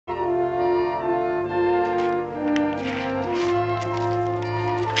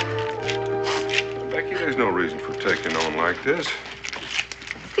reason for taking on like this.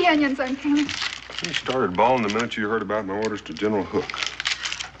 It's the onions I'm peeling. You started bawling the minute you heard about my orders to General Hook.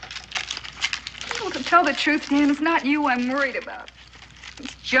 Well, to tell the truth, Dan, it's not you I'm worried about.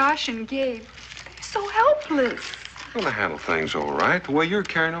 It's Josh and Gabe. They're so helpless. Well, they handle things all right. The way you're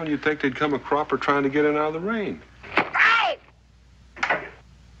carrying on, you'd think they'd come a cropper trying to get in out of the rain. Ow!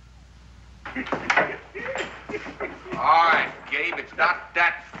 All right, Gabe, it's not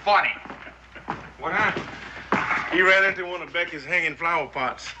that funny. What happened? He ran into one of Becky's hanging flower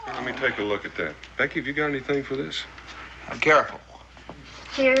pots. Let me take a look at that. Becky, have you got anything for this? Careful.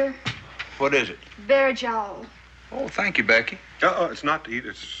 Here, What is it? bear jowl. Oh, thank you, Becky. It's not to eat.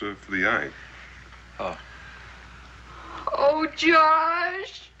 It's for the eye. Oh. Oh,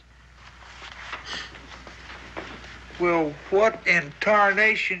 Josh. Well, what in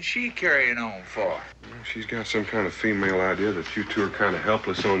tarnation she carrying on for? She's got some kind of female idea that you two are kind of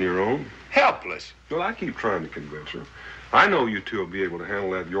helpless on your own. Helpless. Well, I keep trying to convince her. I know you two will be able to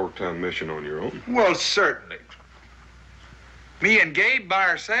handle that Yorktown mission on your own. Well, certainly. Me and Gabe by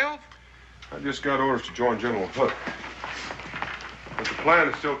ourselves? I just got orders to join General Hook. But the plan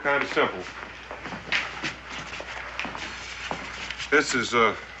is still kind of simple. This is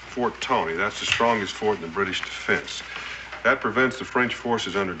Fort Tony. That's the strongest fort in the British defense. That prevents the French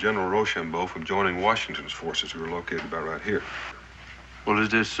forces under General Rochambeau from joining Washington's forces, who are located about right here. Well, is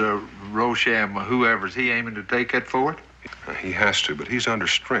this Rochambeau, whoever's he aiming to take that fort? He has to, but he's under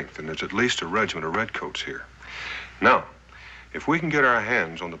strength, and there's at least a regiment of redcoats here. Now, if we can get our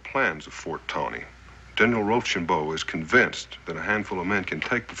hands on the plans of Fort Tony, General Rochambeau is convinced that a handful of men can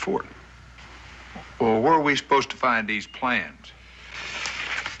take the fort. Well, where are we supposed to find these plans?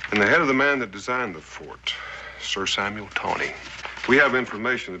 In the head of the man that designed the fort, Sir Samuel Tawney. We have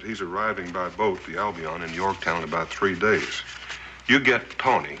information that he's arriving by boat, the Albion, in Yorktown in about 3 days. You get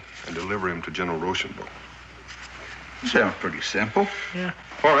Tawney and deliver him to General Rochambeau. Sounds pretty simple. Yeah.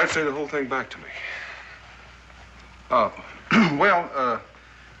 All right, say the whole thing back to me.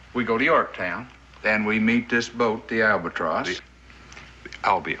 We go to Yorktown, then we meet this boat, the Albatross. The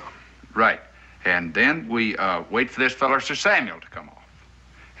Albion. Right. And then we wait for this feller, Sir Samuel, to come off.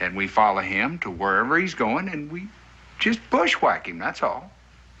 And we follow him to wherever he's going, and we just bushwhack him, that's all.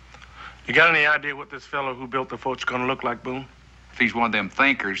 You got any idea what this fellow who built the fort's gonna look like, Boone? If he's one of them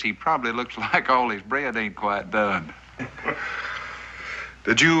thinkers, he probably looks like all his bread ain't quite done.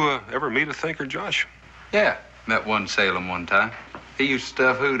 Did you ever meet a thinker, Josh? Yeah, met one Salem one time. He used to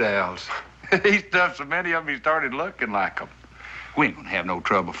stuff hoot owls. He stuffed so many of them he started looking like them. We ain't gonna have no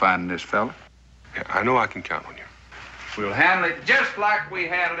trouble finding this fella. Yeah, I know I can count on you. We'll handle it just like we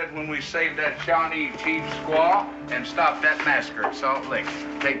handled it when we saved that Shawnee chief squaw and stopped that massacre at Salt Lake.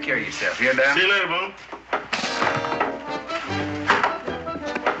 Take care of yourself. Hear that? See you later, Boone.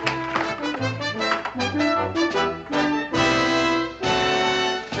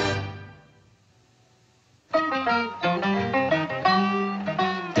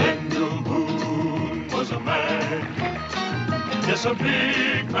 Daniel Boone was a man, yes, a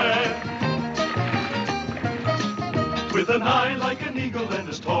big man, with an eye like an eagle and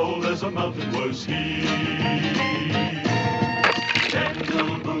as tall as a mountain was he.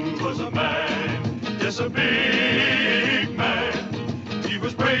 Daniel Boone was a man, yes, a big man. He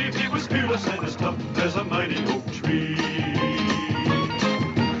was brave, he was fearless, and as tough as a mighty oak tree.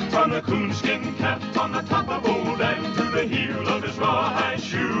 From the coonskin cap on the top of old Dan to the heel of his rawhide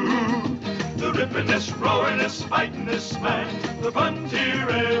shoe, the rippin'est, roaring'est, fighting'est man the frontier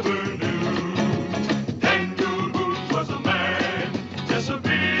ever knew. Daniel Boone was a man, yes, a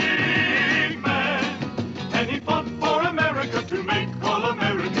big man, and he fought for America to make all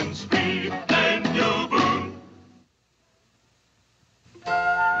Americans free. Daniel Boone.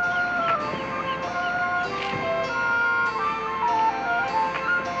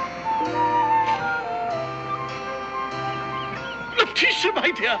 Letitia,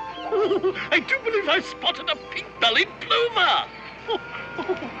 my dear, I do believe I've spotted a pink-bellied bloomer.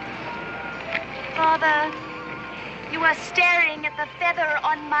 Father, you are staring at the feather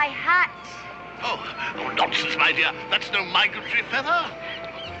on my hat. Oh, nonsense, my dear. That's no migratory feather.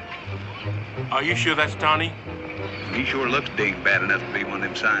 Are you sure that's Tawny? He sure looks dang bad enough to be one of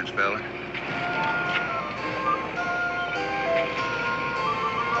them science fella.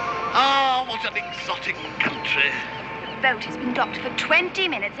 Ah, what an exotic country. The boat has been docked for 20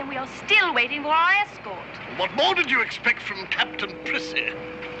 minutes and we are still waiting for our escort. What more did you expect from Captain Prissy?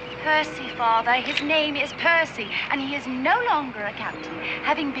 Percy, Father. His name is Percy, and he is no longer a captain,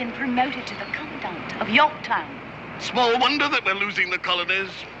 having been promoted to the commandant of Yorktown. Small wonder that we're losing the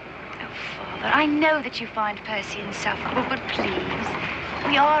colonies. Oh, Father, I know that you find Percy insufferable, but please,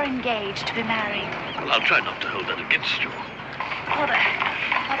 We are engaged to be married. Well, I'll try not to hold that against you. Father,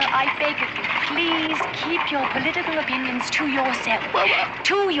 I beg of you, please keep your political opinions to yourself. Well,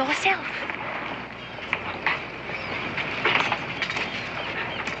 to yourself.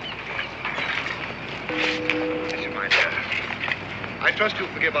 Yes, my dear. I trust you'll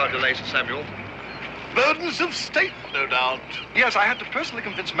forgive our delay, Sir Samuel. Burdens of state, no doubt. Yes, I had to personally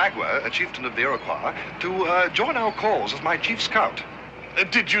convince Magua, a chieftain of the Iroquois, to join our cause as my chief scout.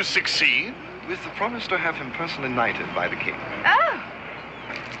 Did you succeed? With the promise to have him personally knighted by the king. Oh,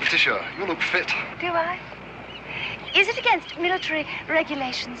 Letitia, you look fit. do I? Is it against military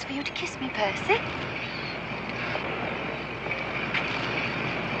regulations for you to kiss me, Percy?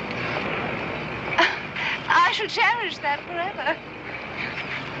 I shall cherish that forever.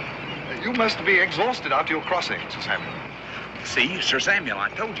 You must be exhausted after your crossing, Sir Samuel. See, Sir Samuel, I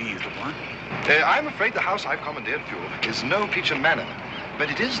told you he's the one. I'm afraid the house I've commandeered for you is no peach and manor, but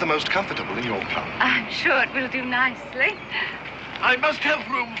it is the most comfortable in your power. I'm sure it will do nicely. I must have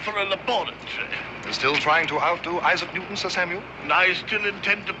room for a laboratory. You're still trying to outdo Isaac Newton, Sir Samuel? And I still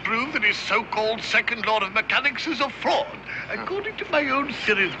intend to prove that his so-called second law of mechanics is a fraud, according to my own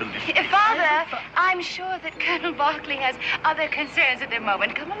serious belief. Father, I'm sure that Colonel Berkeley has other concerns at the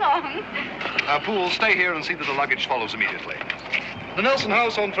moment. Come along. Poole, stay here and see that the luggage follows immediately. The Nelson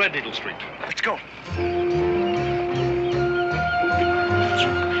House on Threadneedle Street. Let's go.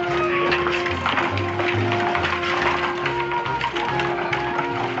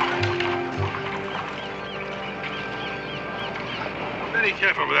 Very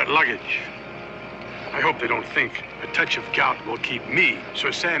careful with that luggage. I hope they don't think a touch of gout will keep me,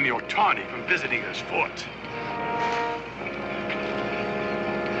 Sir Samuel Tawney, from visiting this fort.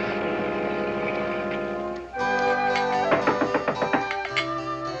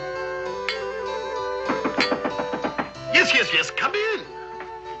 Yes, come in.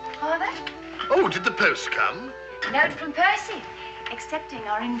 Father? Oh, did the post come? Note from Percy, accepting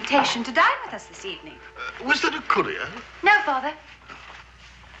our invitation to dine with us this evening. Was that a courier? No, Father.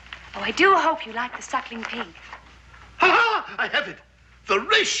 Oh, I do hope you like the suckling pig. Ha! I have it. The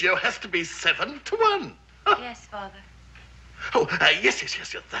ratio has to be 7-to-1. Yes, Father. Oh, yes,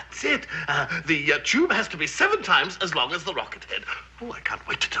 that's it. The tube has to be 7 times as long as the rocket head. Oh, I can't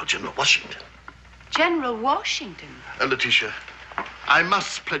wait to tell General Washington. General Washington? Letitia, I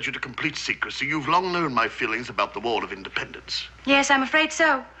must pledge you to complete secrecy. You've long known my feelings about the War of Independence. Yes, I'm afraid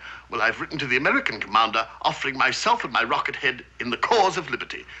so. Well, I've written to the American commander offering myself and my rocket head in the cause of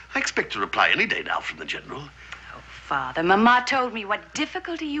liberty. I expect a reply any day now from the general. Oh, Father, Mama told me what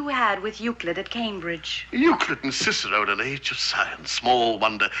difficulty you had with Euclid at Cambridge. Euclid and Cicero in an age of science. Small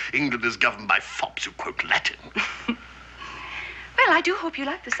wonder England is governed by fops who quote Latin. Well, I do hope you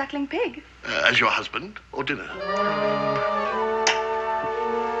like the suckling pig. As your husband or dinner?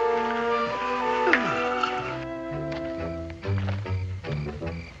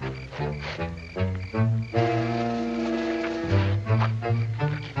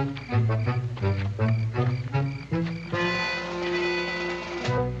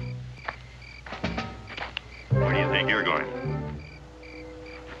 Where do you think you're going?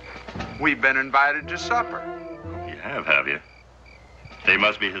 We've been invited to supper. You have you? They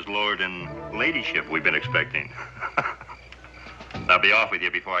must be his lord and ladyship we've been expecting. I'll be off with you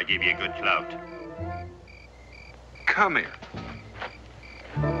before I give you a good clout. Come here.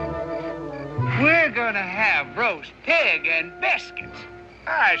 We're gonna have roast pig and biscuits.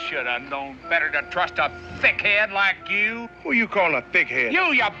 I should have known better to trust a thickhead like you. Who you calling a thickhead?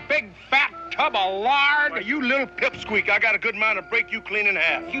 You big fat tub of lard. Why, you little pipsqueak. I got a good mind to break you clean in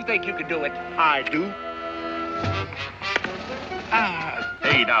half. You think you can do it? I do.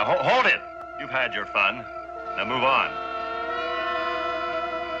 Hey, now, hold it. You've had your fun. Now move on.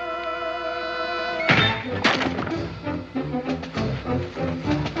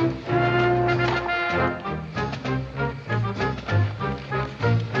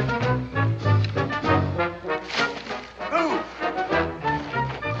 Move.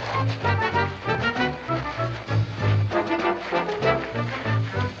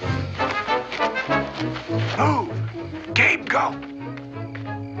 Gabe, go.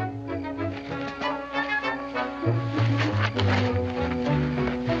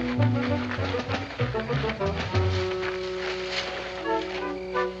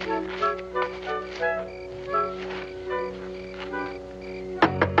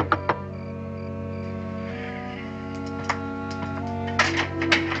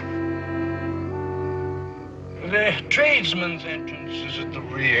 The tradesman's entrance is at the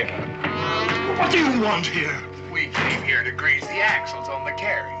rear. What do you want here? We came here to grease the axles on the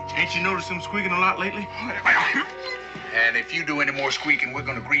carriage. Ain't you noticed him squeaking a lot lately? And if you do any more squeaking, we're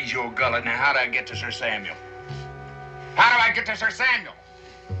going to grease your gullet. Now, how do I get to Sir Samuel? How do I get to Sir Samuel?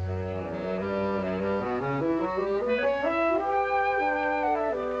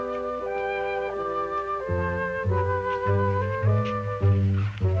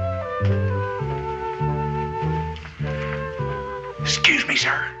 Excuse me,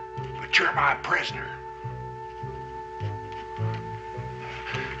 sir, but you're my prisoner.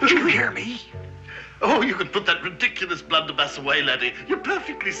 Did you hear me? Oh, you can put that ridiculous blunderbuss away, laddie. You're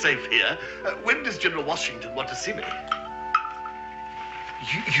perfectly safe here. When does General Washington want to see me?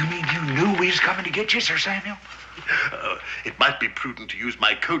 You mean you knew we was coming to get you, Sir Samuel? It might be prudent to use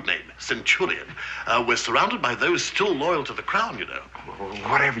my code name, Centurion. We're surrounded by those still loyal to the crown, you know.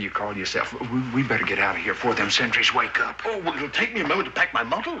 Whatever you call yourself, we better get out of here before them sentries wake up. Oh, well, it'll take me a moment to pack my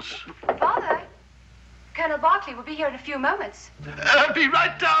models. Father, Colonel Berkeley will be here in a few moments. Be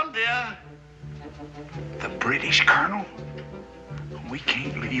right down, dear. The British colonel? We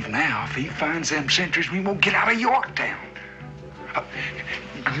can't leave now. If he finds them sentries, we won't get out of Yorktown.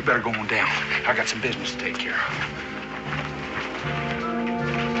 You better go on down. I got some business to take care of.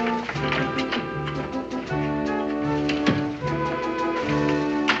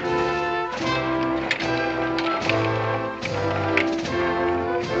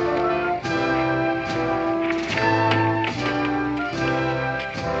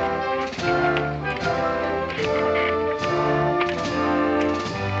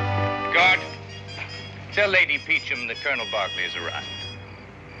 Tell Lady Peacham that Colonel Berkeley has arrived.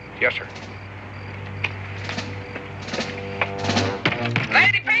 Yes, sir.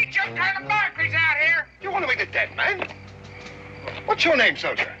 Lady Peacham, Colonel Berkeley's out here. You want to make a dead man? What's your name,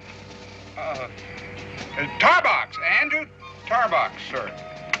 soldier? Tarbox, Andrew Tarbox, sir.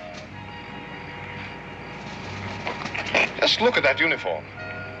 Just look at that uniform.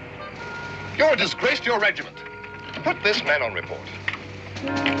 You're a disgrace to your regiment. Put this man on report.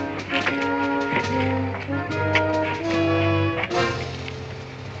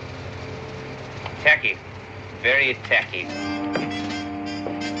 Tacky. Very tacky.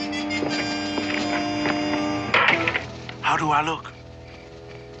 How do I look?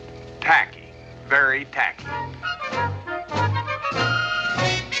 Tacky. Very tacky.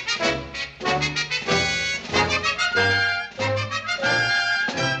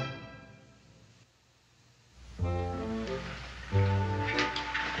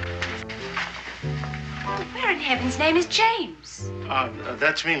 Where in heaven's name is James?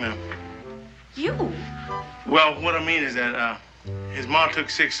 That's me, ma'am. You? Well, what I mean is that his mom took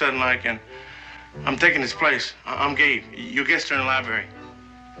sick sudden like, and I'm taking his place. I'm Gabe. Your guest are in the library.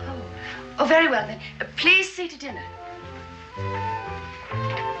 Oh, very well then. Please see to dinner.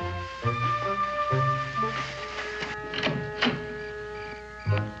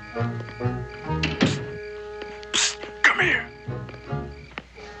 Come here.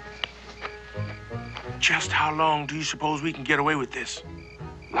 Just how long do you suppose we can get away with this?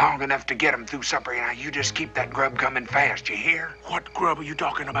 Long enough to get them through supper. Now, you just keep that grub coming fast, you hear? What grub are you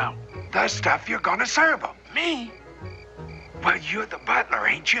talking about? The stuff you're gonna serve them. Me? Well, you're the butler,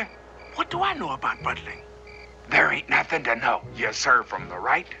 ain't you? What do I know about butling? There ain't nothing to know. You serve from the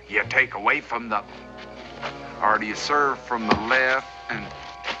right, you take away from the... Or do you serve from the left and...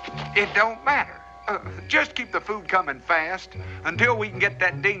 It don't matter. Just keep the food coming fast until we can get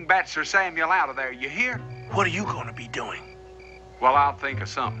that dingbat Sir Samuel out of there, you hear? What are you gonna be doing? Well, I'll think of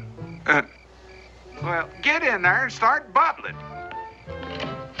something. Well, get in there and start bubbling.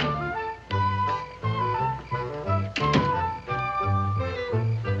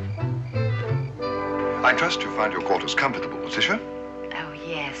 I trust you find your quarters comfortable, Letitia. Oh,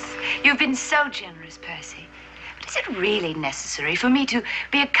 yes. You've been so generous, Percy. But is it really necessary for me to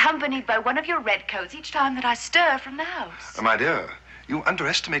be accompanied by one of your redcoats each time that I stir from the house? My dear, you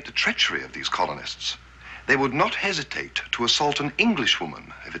underestimate the treachery of these colonists. They would not hesitate to assault an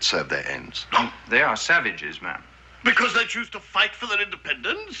Englishwoman if it served their ends. They are savages, ma'am. Because they choose to fight for their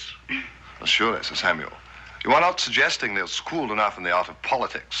independence? Well, surely, Sir Samuel. You are not suggesting they're schooled enough in the art of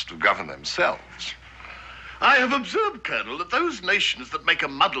politics to govern themselves. I have observed, Colonel, that those nations that make a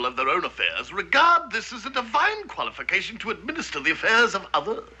muddle of their own affairs regard this as a divine qualification to administer the affairs of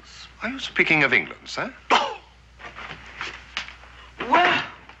others. Are you speaking of England, sir? Oh! Well,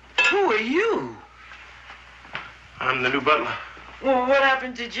 who are you? I'm the new butler. Well, what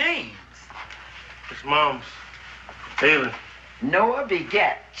happened to James? His mom's ailing. Noah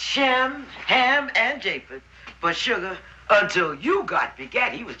begat Shem, Ham, and Japheth. But sugar, until you got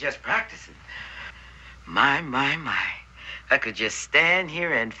begat, he was just practicing. My. I could just stand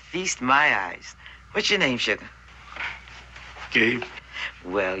here and feast my eyes. What's your name, sugar? Gabe.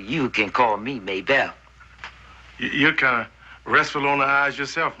 Well, you can call me Maybelle. You're kind of restful on the eyes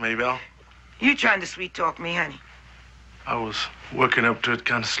yourself, Maybelle. You trying to sweet talk me, honey? I was working up to it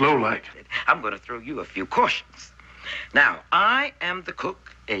kind of slow-like. I'm going to throw you a few cautions. Now, I am the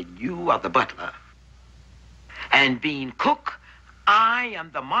cook, and you are the butler. And being cook, I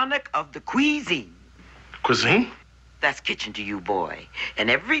am the monarch of the cuisine. Cuisine? That's kitchen to you, boy. And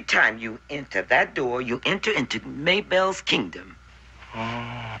every time you enter that door, you enter into Maybelle's kingdom.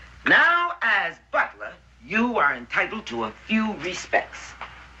 Oh. Now, as butler, you are entitled to a few respects.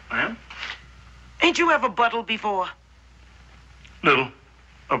 Ma'am? Ain't you ever buttled before? Little.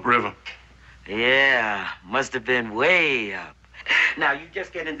 Upriver. Yeah, must have been way up. Now, you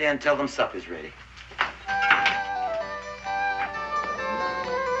just get in there and tell them supper's ready.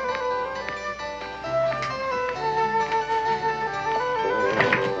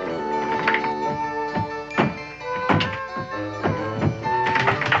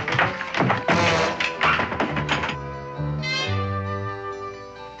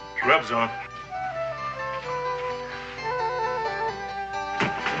 Rub's on.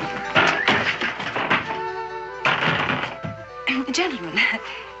 Gentlemen,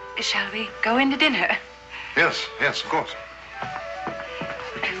 shall we go in to dinner? Yes, of course.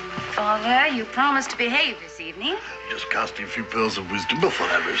 Father, you promised to behave this evening. Just casting a few pearls of wisdom before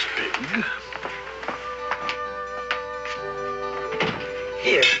I roast pig.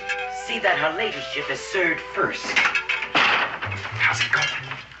 Here, see that her ladyship is served first. How's it going?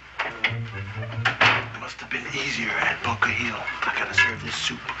 Must have been easier at Bunker Hill. I gotta serve this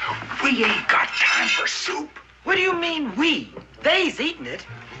soup. We ain't got time for soup. What do you mean, we? They's eating it.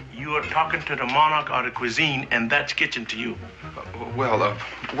 You are talking to the monarch of the cuisine, and that's kitchen to you.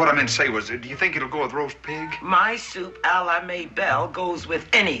 What I meant to say was, do you think it'll go with roast pig? My soup a la Maybelle goes with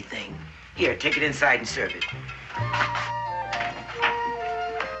anything. Here, take it inside and serve it.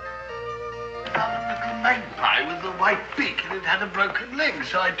 Found a little magpie with a white beak, and it had a broken leg,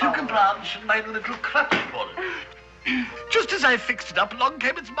 so I took a branch and made a little crutch for it. Just as I fixed it up, along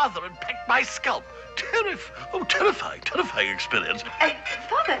came its mother and pecked my scalp. Terrifying experience.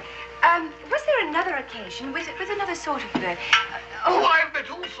 Father, was there another occasion with another sort of bird? Oh, I've met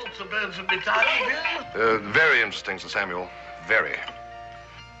all sorts of birds in my time here. Very interesting, Sir Samuel. Very.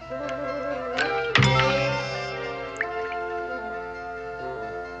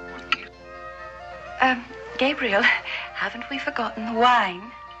 Gabriel, haven't we forgotten the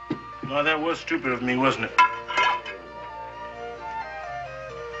wine? No, that was stupid of me, wasn't it?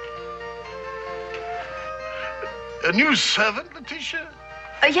 A new servant, Letitia?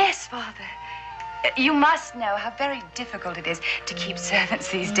 Yes, Father. You must know how very difficult it is to keep servants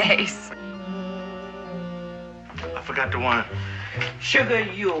these days. I forgot the wine. Sugar,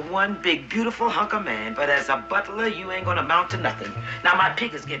 you're one big, beautiful hunk of man, but as a butler, you ain't gonna amount to nothing. Now, my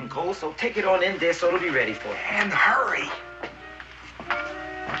pig is getting cold, so take it on in there so it'll be ready for you. And hurry.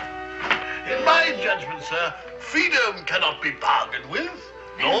 In my judgment, sir, freedom cannot be bargained with,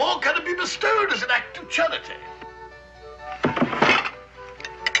 nor can it be bestowed as an act of charity.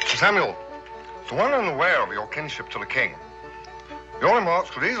 Sir Samuel, to one unaware of your kinship to the king, your remarks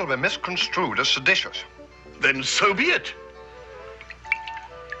could easily be misconstrued as seditious. Then so be it.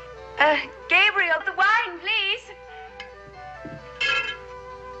 Gabriel, the wine, please.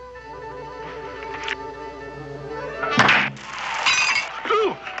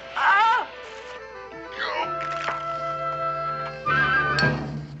 Oh. Oh!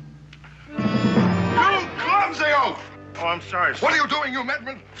 You clumsy oaf! Oh, I'm sorry, sir. What are you doing, you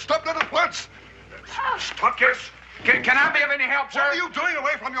madman? Stop that at once! Sputkis, can I be of any help, sir? What are you doing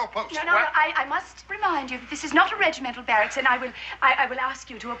away from your post? No, I must remind you that this is not a regimental barracks, and I will ask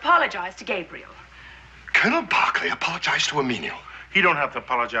you to apologize to Gabriel. Colonel Barclay apologized to a menial. He don't have to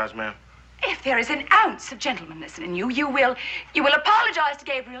apologize, ma'am. If there is an ounce of gentlemanliness in you, you will apologize to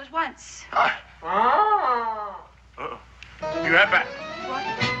Gabriel at once. Uh-oh. Be right back.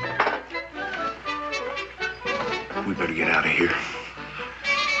 We better get out of here.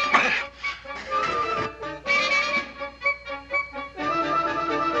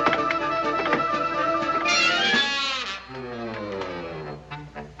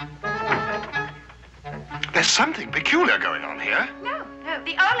 There's something peculiar going on here. No.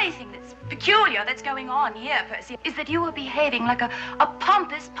 The only thing that's peculiar that's going on here, Percy, is that you are behaving like a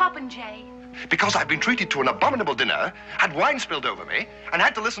pompous popinjay. Because I've been treated to an abominable dinner, had wine spilled over me, and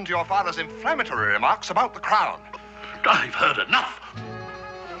had to listen to your father's inflammatory remarks about the crown. I've heard enough.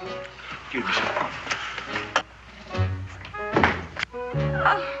 Excuse me, sir.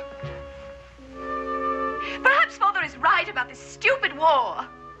 Perhaps Father is right about this stupid war.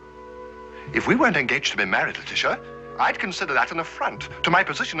 If we weren't engaged to be married, Letitia, I'd consider that an affront to my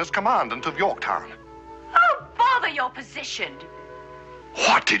position as commandant of Yorktown. Oh, bother! your position.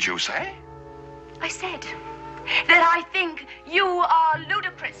 What did you say? I said that I think you are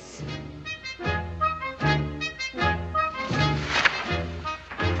ludicrous.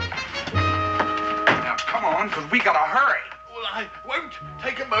 Now, come on, because we gotta hurry. Well, I won't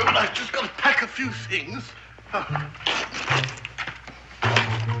take a moment. I've just got to pack a few things.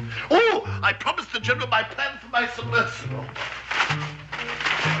 Oh, I promised the General my plan for my submersible.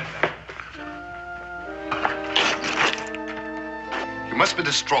 You must be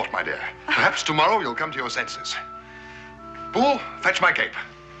distraught, my dear. Perhaps tomorrow you'll come to your senses. Boole, fetch my cape.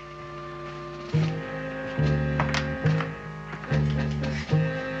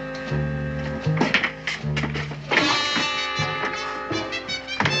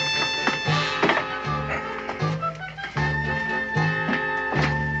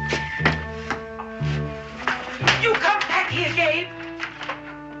 You come back here, Gabe.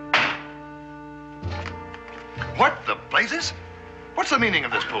 What the blazes? What's the meaning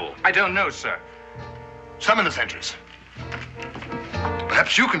of this pool? I don't know, sir. Summon the sentries.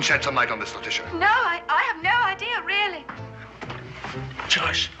 Perhaps you can shed some light on this, Letitia. No, I have no idea, really.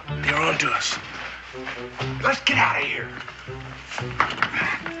 Josh, they're on to us. Let's get out of here.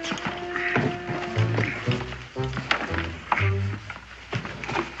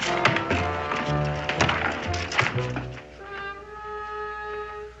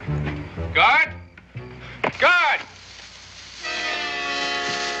 Guard! Guard!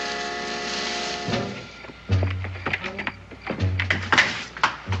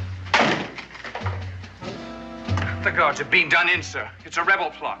 The guards have been done in, sir. It's a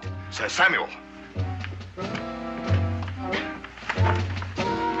rebel plot. Sir Samuel.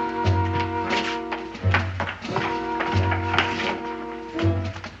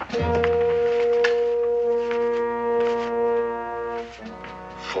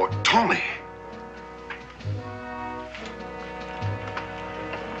 For Tommy.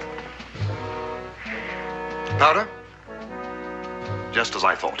 Powder? Just as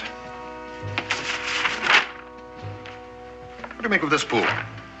I thought. What do you make of this pool?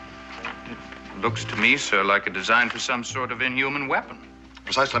 Looks to me, sir, like a design for some sort of inhuman weapon.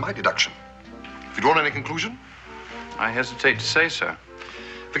 Precisely my deduction. Have you drawn any conclusion? I hesitate to say, sir.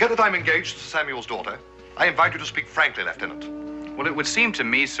 Forget that I'm engaged to Samuel's daughter. I invite you to speak frankly, Lieutenant. Well, it would seem to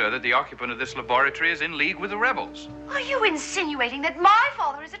me, sir, that the occupant of this laboratory is in league with the rebels. Are you insinuating that my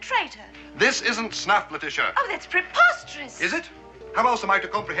father is a traitor? This isn't snuff, Letitia. Oh, that's preposterous. Is it? How else am I to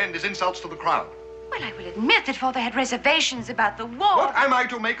comprehend his insults to the crown? Well, I will admit that father had reservations about the war. What am I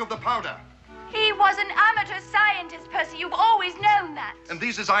to make of the powder? He was an amateur scientist, Percy. You've always known that. And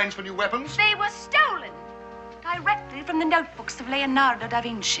these designs for new weapons? They were stolen directly from the notebooks of Leonardo da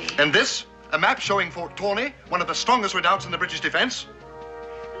Vinci. And this? A map showing Fort Tawney, one of the strongest redoubts in the British defense?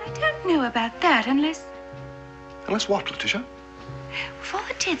 Well, I don't know about that unless... Unless what, Letitia?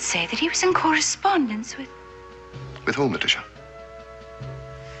 Father did say that he was in correspondence with... With whom, Letitia?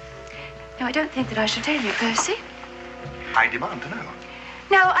 No, I don't think that I should tell you, Percy. I demand to know.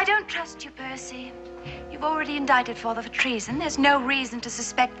 No, I don't trust you, Percy. You've already indicted father for treason. There's no reason to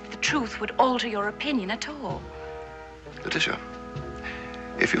suspect that the truth would alter your opinion at all. Letitia,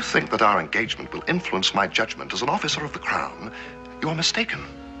 if you think that our engagement will influence my judgment as an officer of the crown, you are mistaken.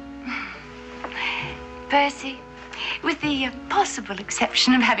 Percy, with the possible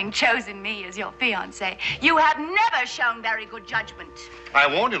exception of having chosen me as your fiancé, you have never shown very good judgment. I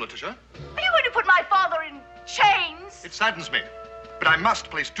warn you, Letitia. Are you going to put my father in chains? It saddens me, but I must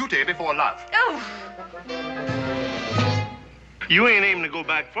place duty before love. Oh. You ain't aiming to go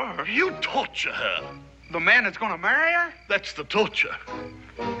back for her. You torture her. The man that's going to marry her? That's the torture.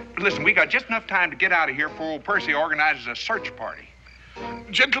 Listen, we got just enough time to get out of here before old Percy organizes a search party.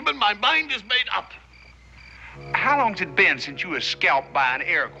 Gentlemen, my mind is made up. How long's it been since you were scalped by an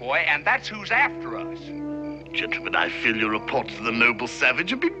Iroquois, and that's who's after us? Gentlemen, I feel your reports of the noble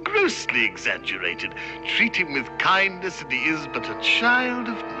savage have been grossly exaggerated. Treat him with kindness, and he is but a child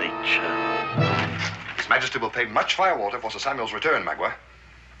of nature. His Majesty will pay much firewater for Sir Samuel's return, Magua.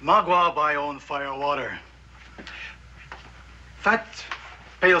 Magua buy own firewater. Fat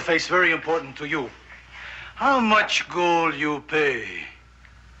paleface very important to you. How much gold you pay?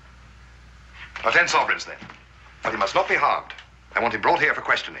 10 sovereigns, then. But he must not be harmed. I want him brought here for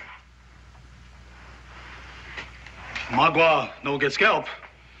questioning. Magua no get scalp.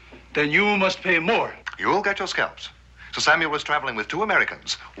 Then you must pay more. You'll get your scalps. Sir Samuel was traveling with 2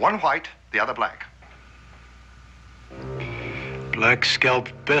 Americans, one white, the other black. Black scalp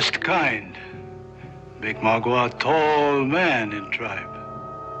best kind. Make Magua a tall man in tribe.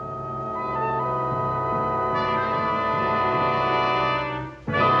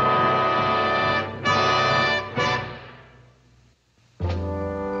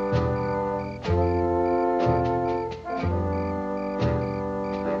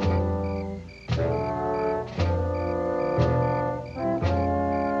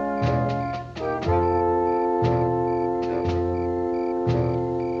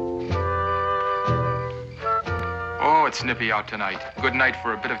 snippy out tonight. Good night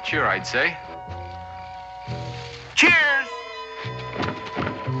for a bit of cheer, I'd say. Cheers!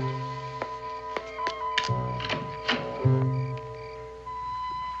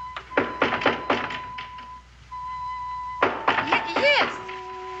 Yes.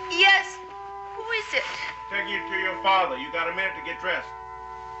 Yes. Who is it? Take you to your father. You got a minute to get dressed.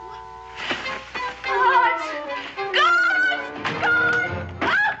 God!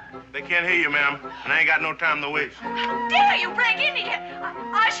 They can't hear you, ma'am, and I ain't got no time to waste. How dare you break in here?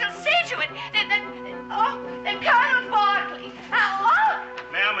 I shall see to it. Then Colonel Barkley.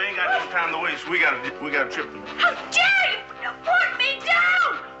 Ma'am, I ain't got no time to waste. We got a trip. How dare you put me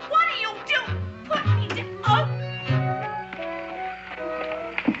down? What do you do? Put me down.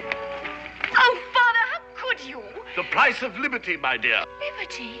 Oh, Father, how could you? The price of liberty, my dear.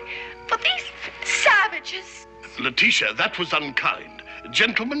 Liberty? For these savages. Letitia, that was unkind.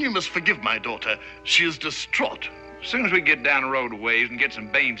 Gentlemen, you must forgive my daughter. She is distraught. As soon as we get down the road a ways and get some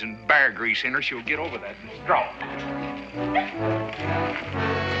beans and bear grease in her, she'll get over that distraught.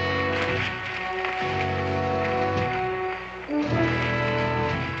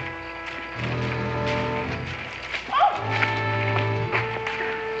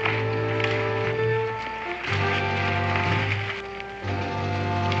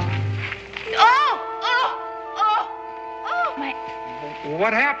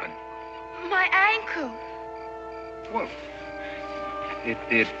 What happened? My ankle. Well,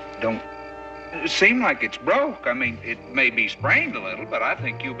 it don't seem like it's broke. I mean, it may be sprained a little, but I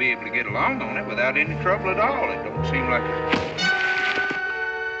think you'll be able to get along on it without any trouble at all. It don't seem like it.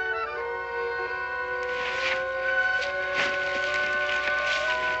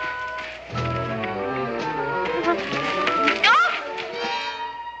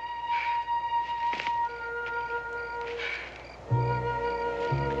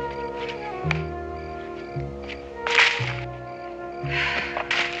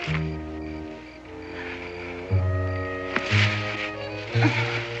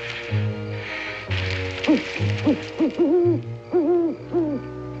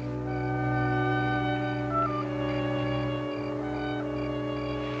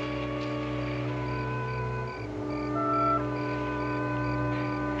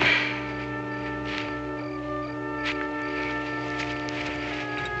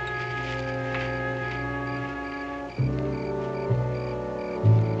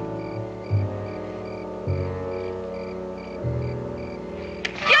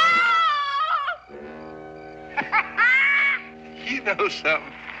 You know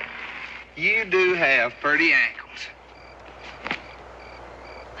something? You do have pretty ankles.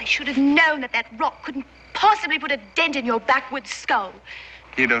 I should have known that rock couldn't possibly put a dent in your backward skull.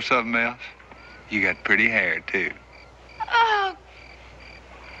 You know something else? You got pretty hair, too. Oh.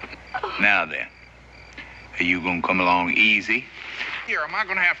 Now then, are you gonna come along easy? Here, am I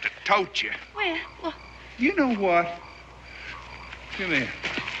gonna have to tote you? Where? Well, you know what? Come here.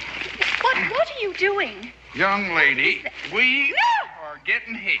 What are you doing? Young lady, we are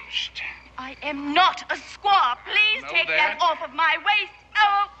getting hitched. I am not a squaw. Please take that off of my waist.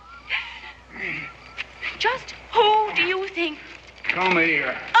 Oh. Just who do you think? Come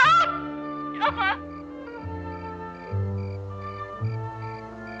here. Oh!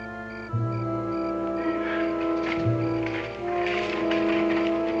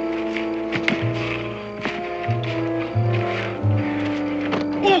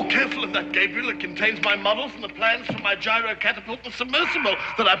 Oh, careful of that, Gabriel. It contains my models and the plans for my gyro catapult and submersible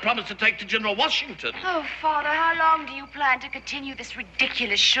that I promised to take to General Washington. Oh, Father, how long do you plan to continue this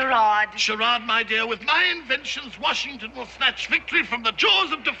ridiculous charade? Charade, my dear. With my inventions, Washington will snatch victory from the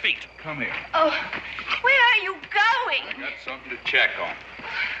jaws of defeat. Come here. Oh, where are you going? I got something to check on.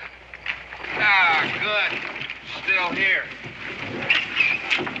 Ah, good. Still here.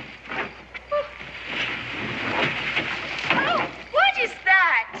 Oh, what is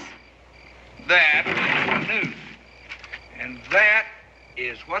that? That is the news. And that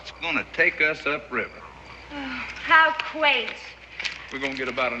is what's going to take us upriver. Oh, how quaint. We're going to get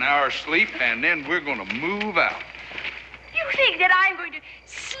about an hour's sleep, and then we're going to move out. You think that I'm going to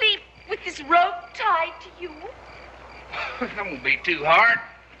sleep with this rope tied to you? That won't be too hard.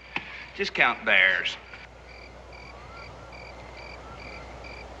 Just count bears.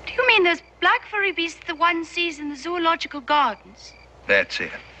 Do you mean those black furry beasts the one sees in the zoological gardens? That's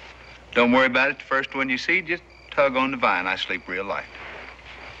it. Don't worry about it. The first one you see, just tug on the vine. I sleep real light.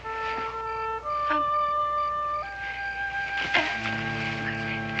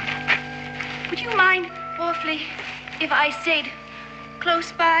 Would you mind awfully if I stayed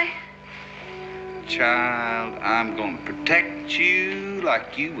close by? Child, I'm going to protect you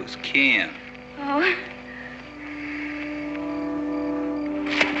like you was kin. Oh.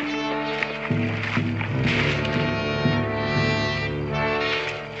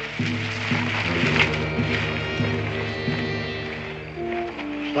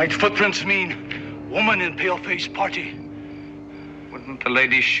 Light footprints mean woman in pale-faced party. Wouldn't the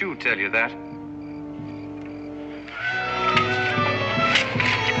lady's shoe tell you that?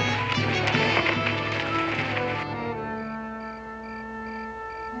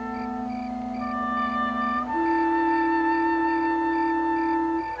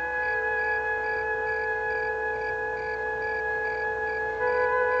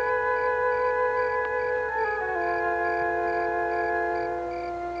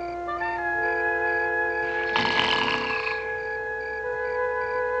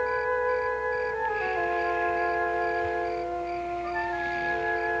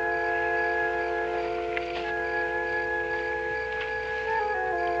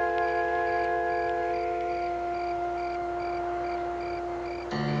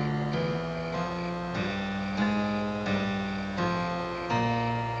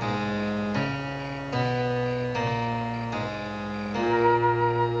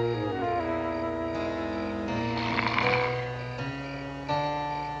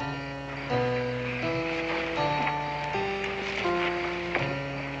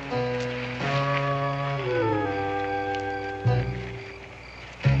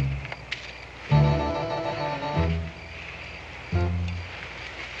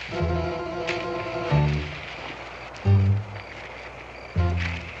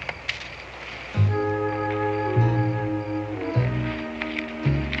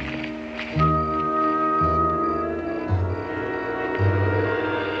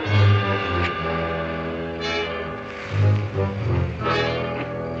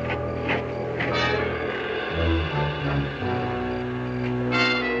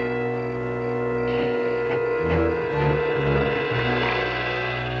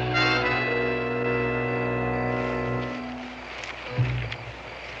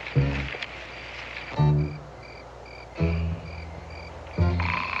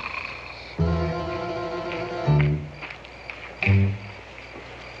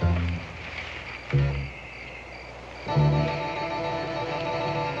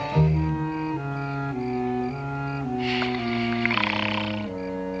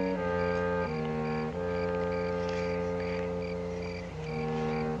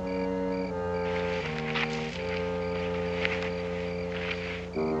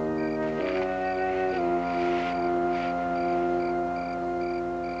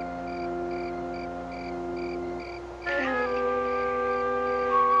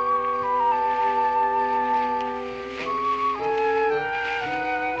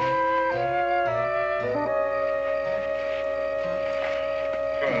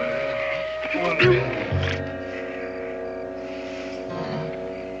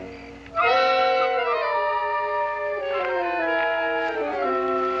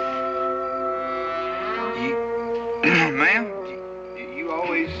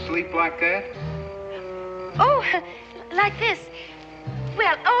 Like that? Oh, like this.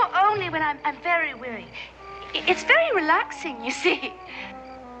 Well, only when I'm very weary. It's very relaxing, you see.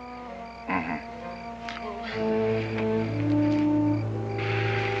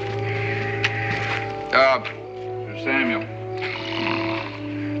 Sir Samuel.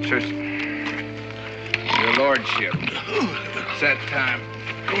 Your lordship. It's that time.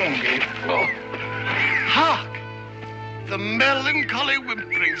 Come on, Gabe. Oh. Hark! The melancholy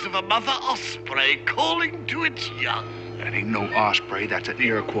whimperings of a mother osprey calling to its young. That ain't no osprey, that's an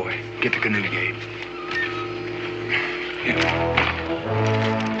Iroquois. Get the canoe, Gabe.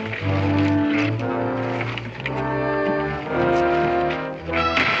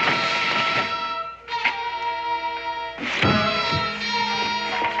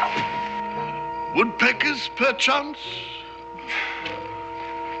 Woodpeckers, perchance?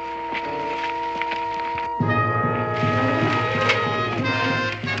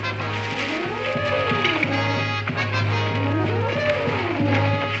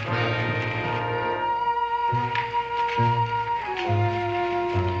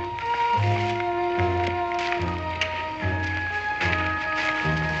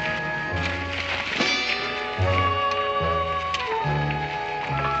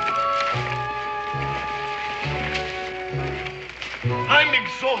 I'm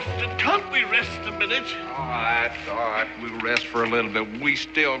exhausted. Can't we rest a minute? All right. We'll rest for a little bit. We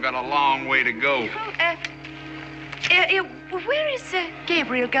still got a long way to go. Where is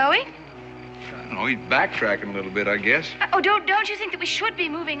Gabriel going? I don't know, he's backtracking a little bit, I guess. Don't you think that we should be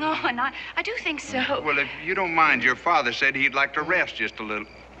moving on? I do think so. Well, if you don't mind, your father said he'd like to rest just a little.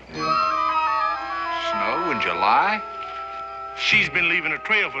 Snow in July? She's been leaving a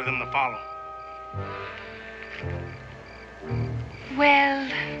trail for them to follow. Well,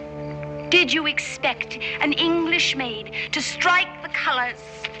 Did you expect an English maid to strike the colors?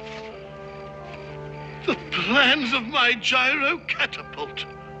 The plans of my gyro catapult.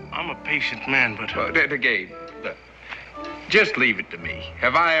 I'm a patient man, but... Gabe, look, just leave it to me.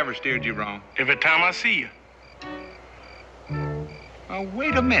 Have I ever steered you wrong? Every time I see you. Oh,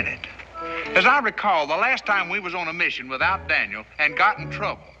 wait a minute. As I recall, the last time we was on a mission without Daniel and got in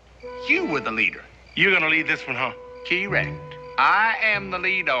trouble, you were the leader. You're gonna lead this one, huh? Correct. I am the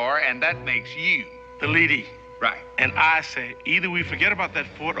leader, and that makes you the leadee. Right. And I say, either we forget about that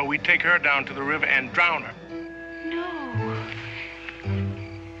fort or we take her down to the river and drown her. No.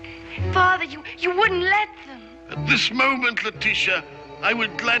 Father, you wouldn't let them. At this moment, Letitia, I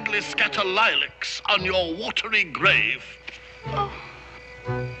would gladly scatter lilacs on your watery grave. Oh.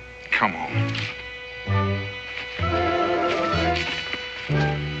 Come on.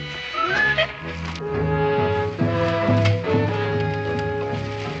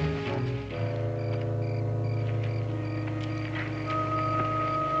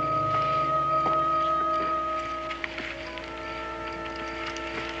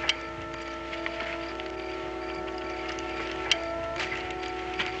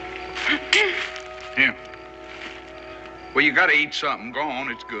 Here. Well, you gotta eat something. Go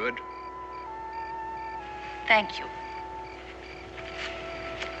on, it's good. Thank you.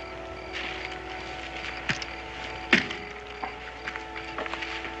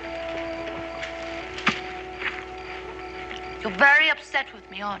 You're very upset with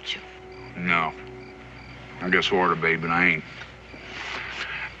me, aren't you? No. I guess sort of, babe, but I ain't.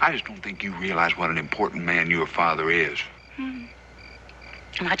 I just don't think you realize what an important man your father is.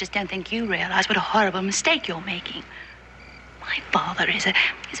 And I just don't think you realize what a horrible mistake you're making. My father is a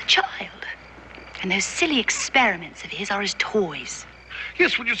child. And those silly experiments of his are his toys.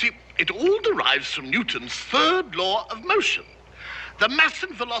 Yes, well, you see, it all derives from Newton's third law of motion. The mass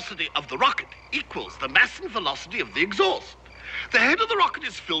and velocity of the rocket equals the mass and velocity of the exhaust. The head of the rocket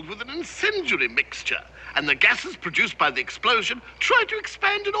is filled with an incendiary mixture, and the gases produced by the explosion try to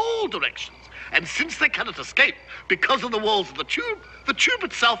expand in all directions. And since they cannot escape because of the walls of the tube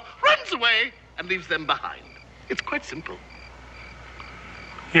itself runs away and leaves them behind. It's quite simple.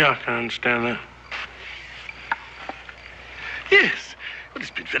 Yeah, I can understand that. Yes. Well,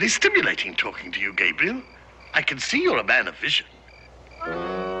 it's been very stimulating talking to you, Gabriel. I can see you're a man of vision.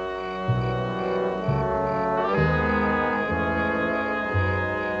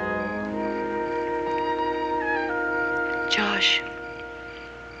 Josh.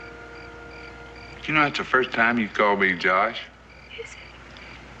 You know, that's the first time you called me Josh. Is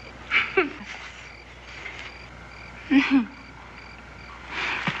it?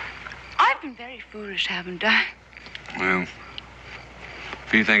 I've been very foolish, haven't I? Well,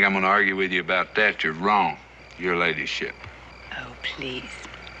 if you think I'm going to argue with you about that, you're wrong, your ladyship. Oh, please.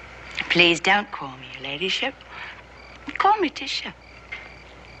 Please don't call me your ladyship. Call me Tisha.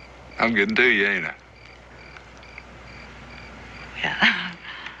 I'm getting to you, ain't I? Yeah.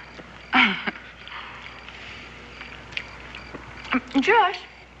 Josh,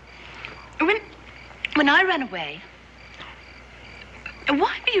 when I ran away, why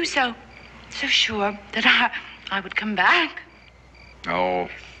were you so sure that I would come back? Oh,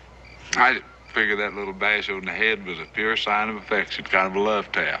 I figured that little bash on the head was a pure sign of affection, kind of a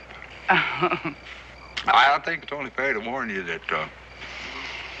love tap. Oh. I think it's only fair to warn you that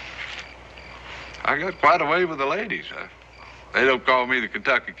I got quite away with the ladies. They don't call me the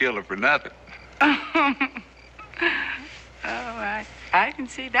Kentucky Killer for nothing. Oh, I can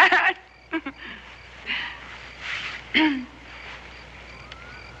see that.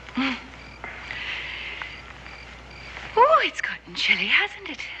 Oh, it's gotten chilly, hasn't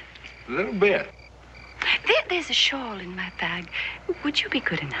it? A little bit. There's a shawl in my bag. Would you be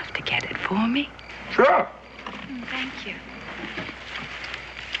good enough to get it for me? Sure. Thank you.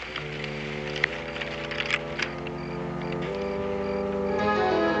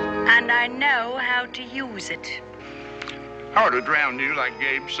 And I know how to use it. I ought to drown you like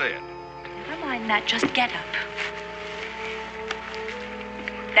Gabe said. Never mind that, just get up.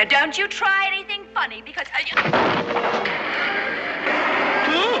 Now, don't you try anything funny, because...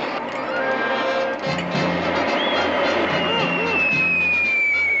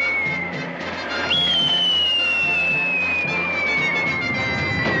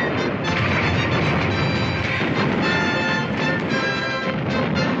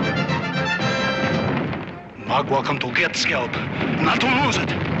 Magua come to get scalp, not to lose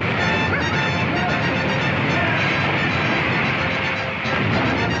it.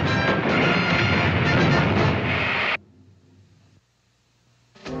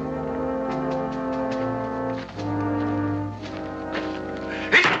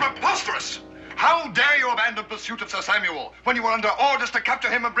 Preposterous! How dare you abandon pursuit of Sir Samuel when you were under orders to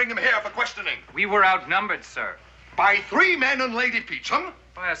capture him and bring him here for questioning? We were outnumbered, sir. By 3 men and Lady Peacham?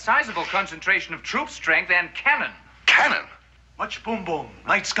 By a sizable concentration of troop strength and cannon. Cannon? Much boom boom.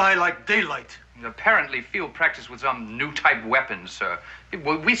 Night sky like daylight. Apparently field practice with some new type weapons, sir.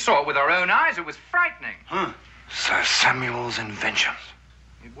 We saw it with our own eyes. It was frightening. Huh. Sir Samuel's inventions.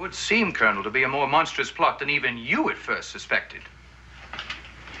 It would seem, Colonel, to be a more monstrous plot than even you at first suspected.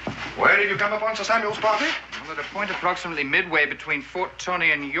 Where did you come upon Sir Samuel's party? Well, at a point approximately midway between Fort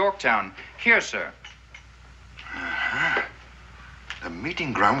Tony and Yorktown. Here, sir. Uh-huh. The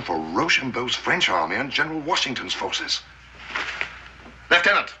meeting ground for Rochambeau's French army and General Washington's forces.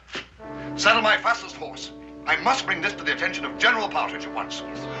 Lieutenant, saddle my fastest horse. I must bring this to the attention of General Partridge at once.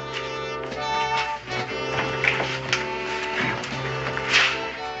 Yes,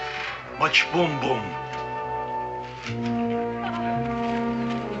 Much boom boom.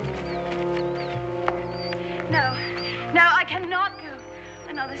 No, I cannot go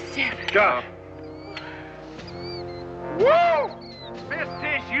another step. Stop. Whoa!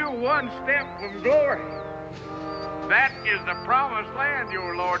 Missed you one step from glory. That is the promised land,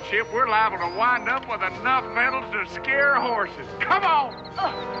 your lordship. We're liable to wind up with enough medals to scare horses. Come on!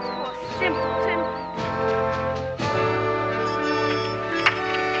 Oh, poor simpleton.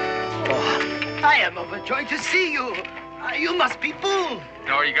 Oh, I am overjoyed to see you. You must be Boone.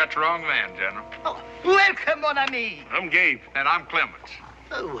 No, you got the wrong man, General. Oh, welcome, mon ami. I'm Gabe. And I'm Clements.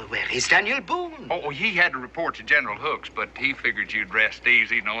 Oh, where is Daniel Boone? Oh, he had to report to General Hooks, but he figured you'd rest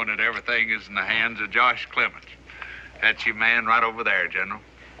easy knowing that everything is in the hands of Josh Clements. That's your man right over there, General.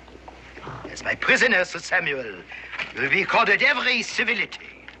 As my prisoner, Sir Samuel, will be accorded every civility.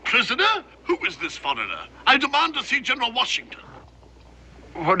 Prisoner? Who is this foreigner? I demand to see General Washington.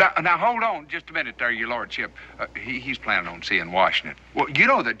 Well, now hold on just a minute there, your lordship. He's planning on seeing Washington. Well, you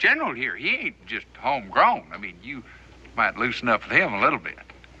know, the general here, he ain't just homegrown. I mean, you might loosen up with him a little bit.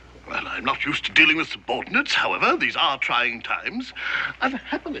 Well, I'm not used to dealing with subordinates. However, these are trying times.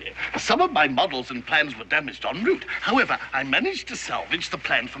 Unhappily, some of my models and plans were damaged en route. However, I managed to salvage the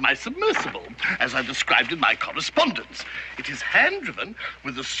plan for my submersible, as I described in my correspondence. It is hand-driven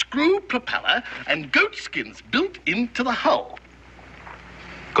with a screw propeller and goat skins built into the hull.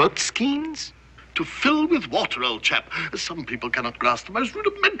 Goat skins? To fill with water, old chap. Some people cannot grasp the most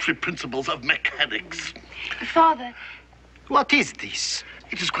rudimentary principles of mechanics. Father. What is this?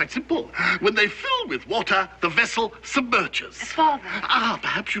 It is quite simple. When they fill with water, the vessel submerges. Father.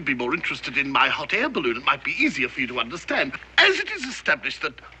 Perhaps you'd be more interested in my hot air balloon. It might be easier for you to understand. As it is established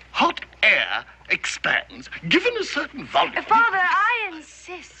that hot air expands, given a certain volume... Father, I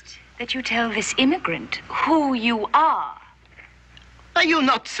insist that you tell this immigrant who you are. Are you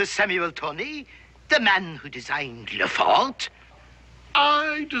not Sir Samuel Tony, the man who designed Le Fort?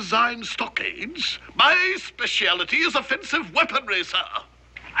 I design stockades. My speciality is offensive weaponry, sir.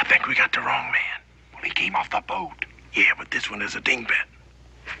 I think we got the wrong man. Well, he came off the boat. Yeah, but this one is a dingbat.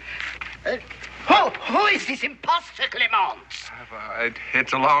 Who is this imposter, Clements?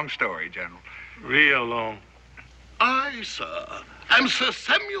 It's a long story, General. Real long. I, sir, am Sir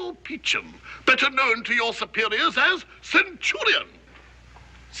Samuel Peacham, better known to your superiors as Centurion.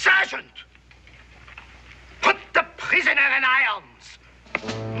 Sergeant! Put the prisoner in irons!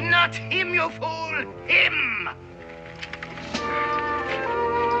 Not him, you fool! Him!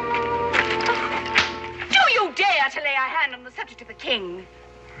 Do you dare to lay a hand on the subject of the king?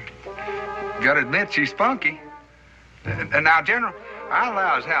 Gotta admit, she's spunky. Now, General, I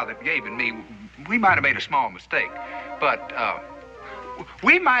allow as how that Gabe and me, we might have made a small mistake, but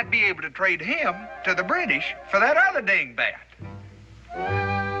we might be able to trade him to the British for that other dingbat.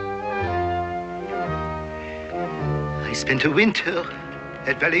 I spent a winter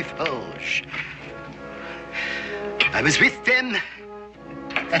at Valley Forge. I was with them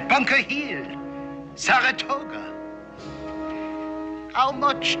at Bunker Hill, Saratoga. How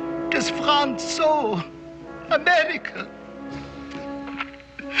much does France owe America?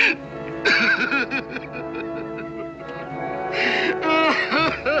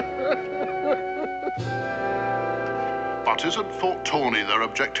 But isn't Fort Tawny their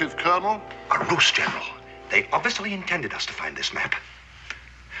objective, Colonel? A ruse, General. They obviously intended us to find this map.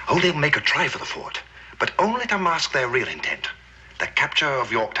 Oh, they'll make a try for the fort, but only to mask their real intent, the capture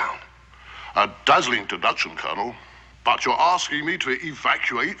of Yorktown. A dazzling deduction, Colonel. But you're asking me to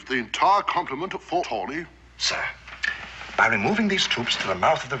evacuate the entire complement at Fort Tawny? Sir, by removing these troops to the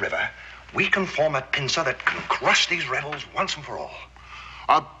mouth of the river, we can form a pincer that can crush these rebels once and for all.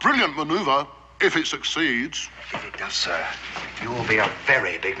 A brilliant maneuver, if it succeeds. If it does, sir, you will be a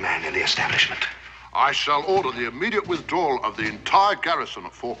very big man in the establishment. I shall order the immediate withdrawal of the entire garrison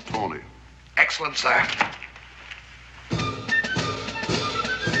of Fort Tawney. Excellent, sir.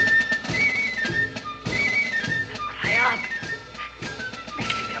 Incroyable. Mais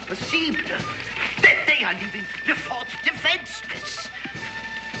c'est impossible. They are leaving the fort defenseless.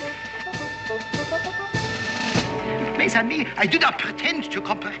 Mes amis, I do not pretend to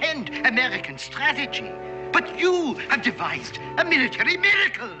comprehend American strategy, but you have devised a military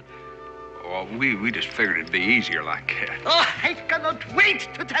miracle. Well, we just figured it'd be easier like that. Oh, I cannot wait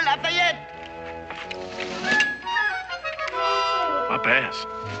to tell Lafayette. My pass.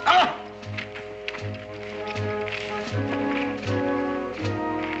 Oh!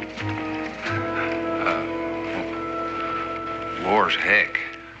 War's heck.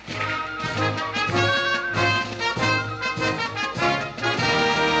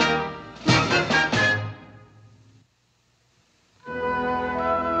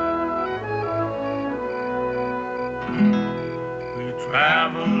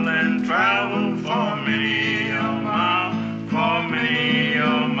 Travel and travel for many a mile, for many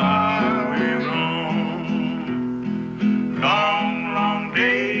a mile we roam. Long, long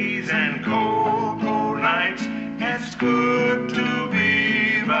days and cold, cold nights. It's good to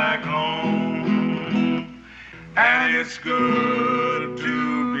be back home. And it's good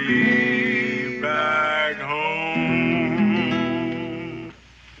to be back home.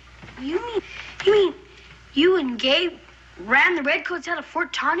 You mean you and Gabe ran the Redcoats out of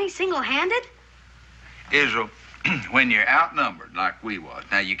Fort Tawney single-handed? Israel, when you're outnumbered like we was,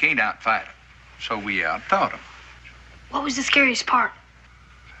 now you can't outfight them, so we outthought them. What was the scariest part?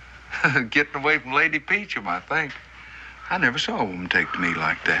 Getting away from Lady Peachum, I think. I never saw a woman take to me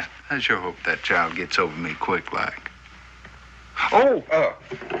like that. I sure hope that child gets over me quick like. Oh,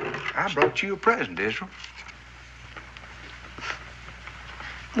 I brought you a present, Israel.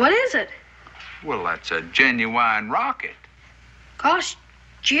 What is it? Well, that's a genuine rocket. Gosh,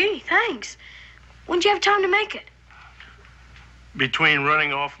 gee, thanks. When'd you have time to make it? Between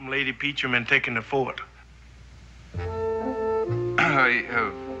running off from Lady Peachum and taking the fort. I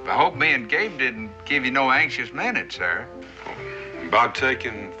hope me and Gabe didn't give you no anxious minutes, sir. About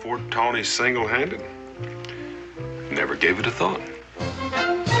taking Fort Tawney single-handed? Never gave it a thought.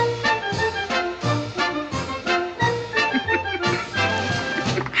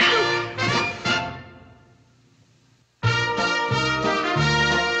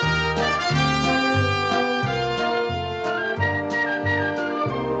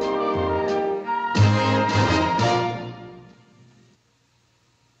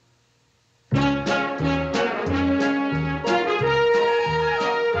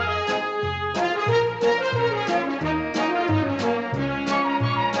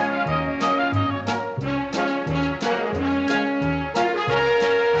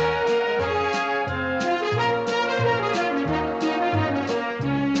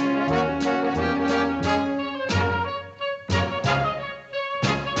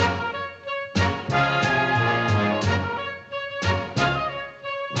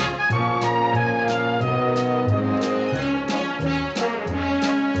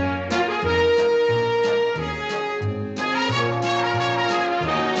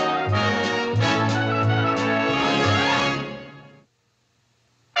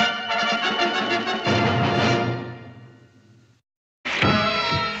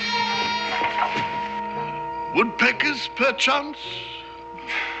 Woodpeckers, perchance?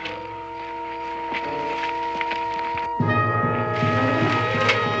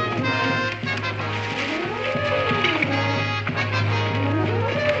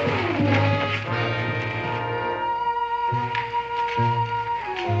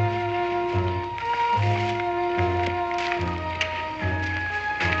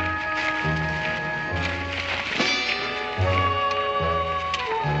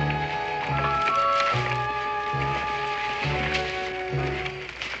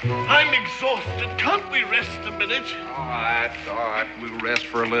 I'm exhausted. Can't we rest a minute? All right. We'll rest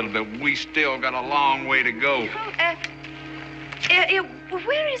for a little bit. We still got a long way to go.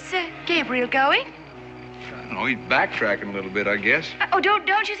 Where is Gabriel going? I don't know. He's backtracking a little bit, I guess.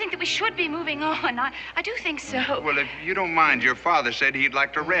 Don't you think that we should be moving on? I do think so. Well, if you don't mind, your father said he'd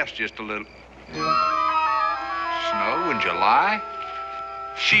like to rest just a little. Snow in July?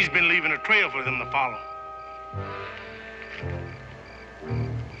 She's been leaving a trail for them to follow.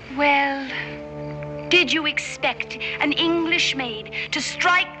 Well, did you expect an English maid to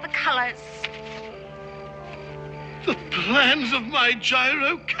strike the colors? The plans of my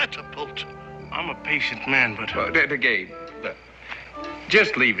gyro catapult. I'm a patient man, but... Gabe, look,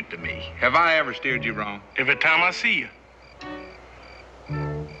 just leave it to me. Have I ever steered you wrong? Every time I see you.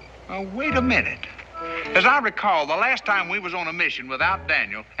 Oh, wait a minute. As I recall, the last time we was on a mission without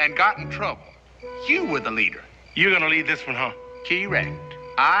Daniel and got in trouble, you were the leader. You're gonna lead this one, huh? Correct.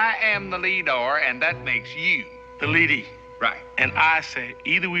 I am the leader, and that makes you the leadee. Right. And I say,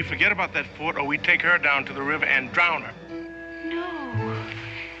 either we forget about that fort or we take her down to the river and drown her. No.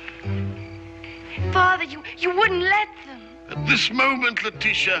 Father, you wouldn't let them. At this moment,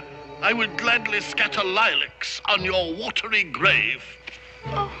 Letitia, I would gladly scatter lilacs on your watery grave.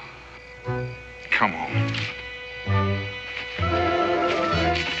 Oh. Come on.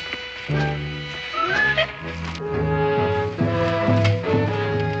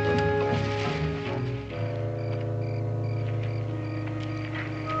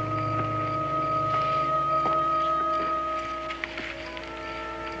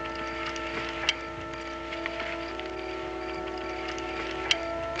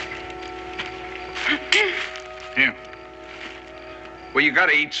 Here. Well, you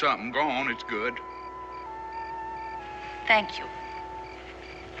gotta eat something. Go on, it's good. Thank you.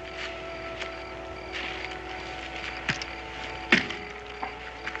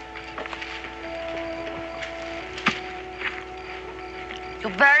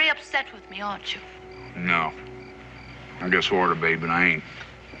 You're very upset with me, aren't you? No. I guess order, babe, but I ain't.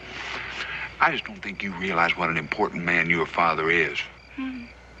 I just don't think you realize what an important man your father is.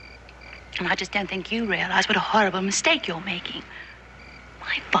 And I just don't think you realize what a horrible mistake you're making.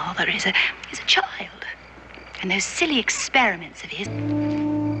 My father is a child. And those silly experiments of his...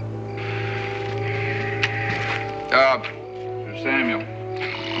 Sir Samuel.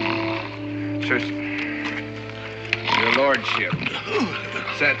 Your lordship.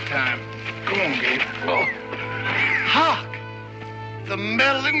 It's that time. Come on, Gabe. Oh. Hark! The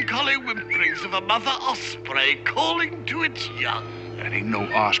melancholy whimperings of a mother osprey calling to its young. That ain't no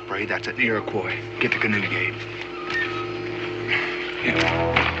osprey, that's an Iroquois. Get the canoe, Gabe.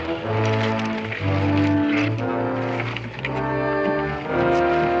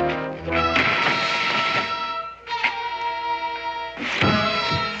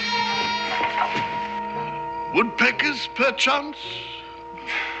 Woodpeckers, perchance?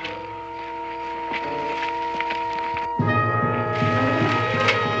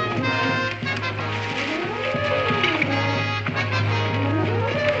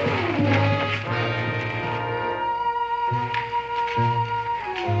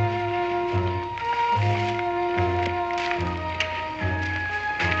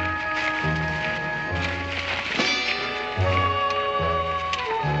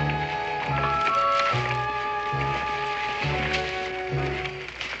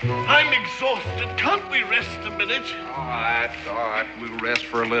 I'm exhausted. Can't we rest a minute? All right. We'll rest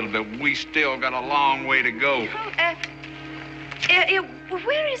for a little bit. We still got a long way to go.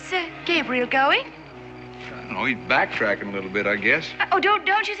 Where is Gabriel going? I don't know, he's backtracking a little bit, I guess. Oh,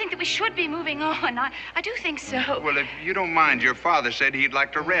 don't you think that we should be moving on? I do think so. Well, if you don't mind, your father said he'd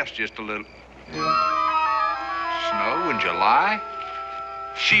like to rest just a little. Snow in July?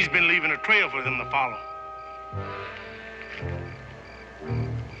 She's been leaving a trail for them to follow.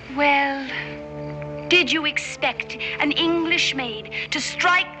 Well, did you expect an English maid to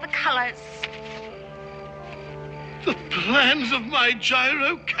strike the colors? The plans of my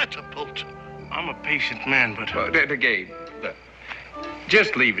gyro catapult. I'm a patient man, but... Gabe, look,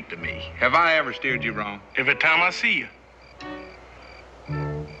 just leave it to me. Have I ever steered you wrong? Every time I see you.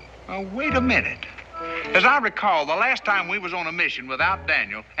 Oh, wait a minute. As I recall, the last time we was on a mission without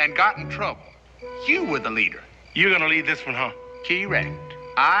Daniel and got in trouble, you were the leader. You're gonna lead this one, huh? Correct.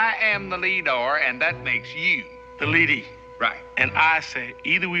 I am the leader, and that makes you the leadee. Right. And I say,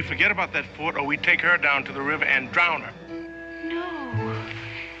 either we forget about that fort or we take her down to the river and drown her. No.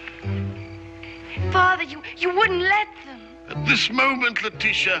 Father, you wouldn't let them. At this moment,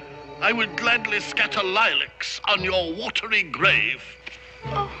 Letitia, I would gladly scatter lilacs on your watery grave.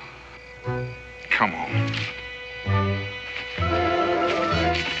 Oh. Come on.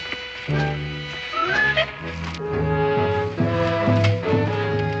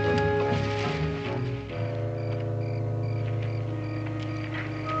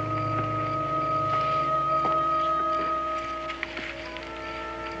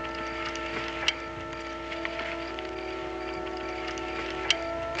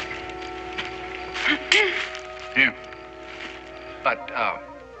 Him. But,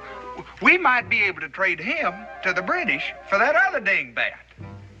 we might be able to trade him to the British for that other dingbat.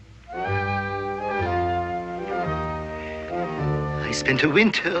 I spent a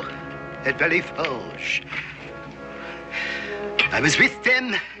winter at Valley Forge. I was with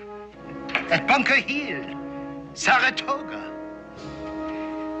them at Bunker Hill, Saratoga.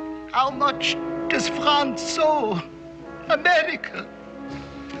 How much does France owe America?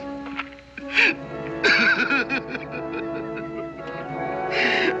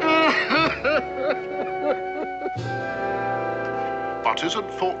 But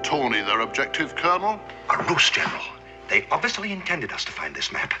isn't Fort Tawny their objective, Colonel? A ruse, General. They obviously intended us to find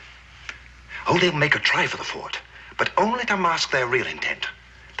this map. Oh, they'll make a try for the fort, but only to mask their real intent,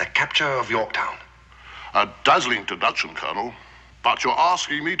 the capture of Yorktown. A dazzling deduction, Colonel. But you're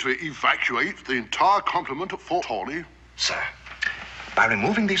asking me to evacuate the entire complement at Fort Tawny? Sir, by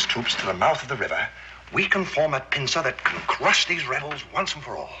removing these troops to the mouth of the river, we can form a pincer that can crush these rebels once and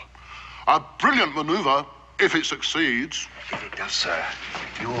for all. A brilliant maneuver, if it succeeds. If it does, sir,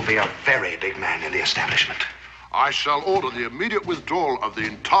 you will be a very big man in the establishment. I shall order the immediate withdrawal of the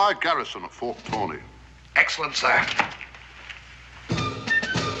entire garrison at Fort Tawny. Excellent, sir.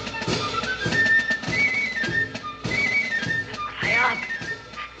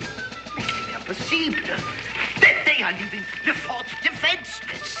 Impossible. They are leaving the fort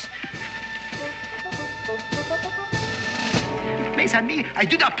defenseless. Mes amis, I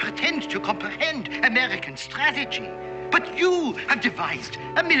do not pretend to comprehend American strategy, but you have devised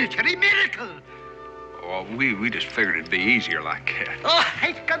a military miracle. Well, we just figured it'd be easier like that. Oh,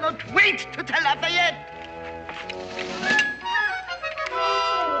 I cannot wait to tell Lafayette.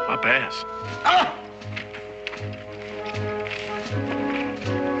 My pass. Oh!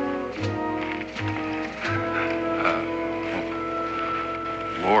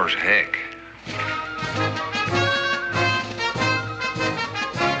 War's heck.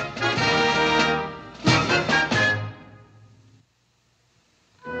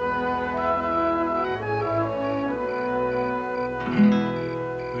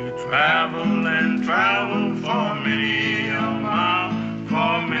 Travel and travel for many a mile,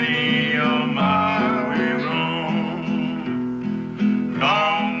 for many a mile we roam.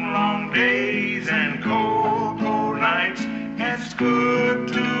 Long, long days and cold, cold nights. It's good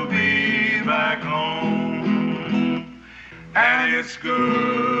to be back home, and it's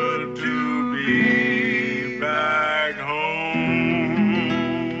good to be back home.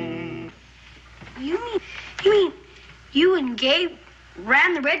 You mean you and Gabe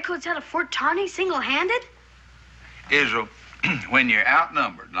ran the Redcoats out of Fort Tawny single-handed? Israel, when you're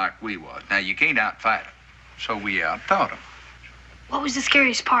outnumbered like we was, now you can't outfight them, so we outthought them. What was the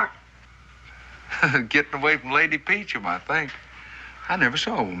scariest part? Getting away from Lady Peachum, I think. I never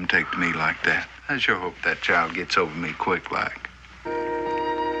saw a woman take to me like that. I sure hope that child gets over me quick like.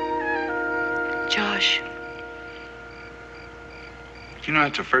 Josh. You know,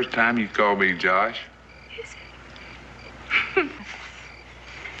 that's the first time you called me Josh. Is it?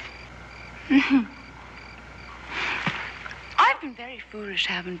 I've been very foolish,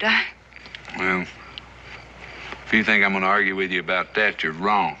 haven't I? Well, if you think I'm going to argue with you about that, you're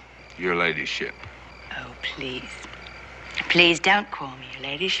wrong, Your Ladyship. Oh, please. Please don't call me Your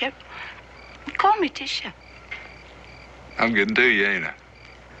Ladyship. Call me Tisha. I'm getting to you, ain't I?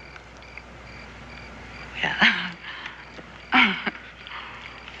 Yeah.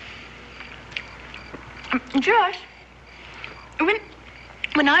 Josh,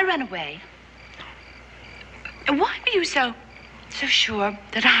 when I ran away, why were you so sure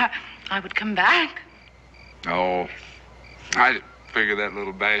that I would come back? Oh, I figured that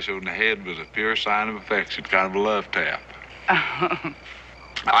little bash on the head was a pure sign of affection, kind of a love tap.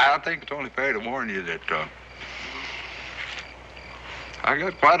 I think it's only fair to warn you that I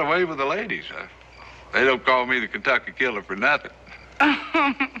got quite a way with the ladies. They don't call me the Kentucky Killer for nothing.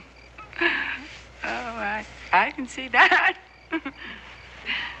 Oh, I can see that.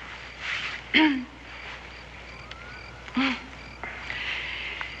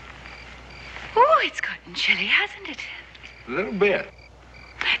 Oh, it's gotten chilly, hasn't it? A little bit.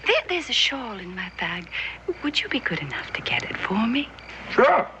 There's a shawl in my bag. Would you be good enough to get it for me?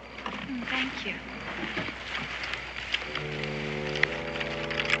 Sure. Thank you.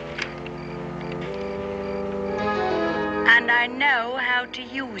 And I know how to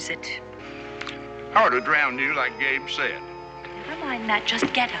use it. I ought to drown you like Gabe said. Never mind that,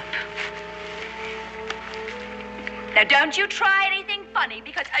 just get up. Now, don't you try anything funny,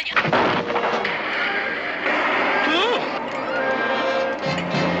 because...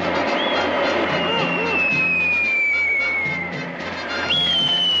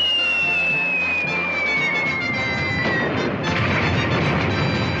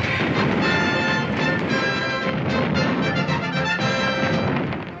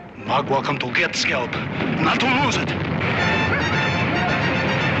 Magua come to get scalp, not to lose it.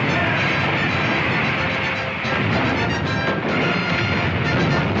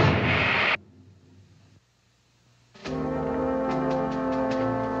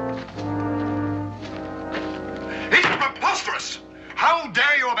 It's preposterous! How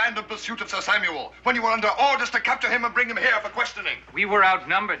dare you abandon pursuit of Sir Samuel when you were under orders to capture him and bring him here for questioning? We were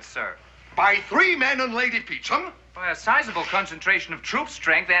outnumbered, sir. By 3 men and Lady Peacham? By a sizable concentration of troop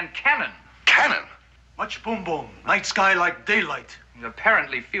strength and cannon. Cannon? Much boom boom. Night sky like daylight.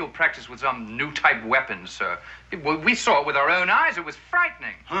 Apparently field practice with some new type weapons, sir. We saw it with our own eyes. It was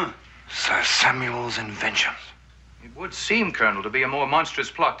frightening. Huh. Sir Samuel's inventions. It would seem, Colonel, to be a more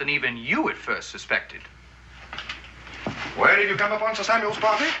monstrous plot than even you at first suspected. Where did you come upon Sir Samuel's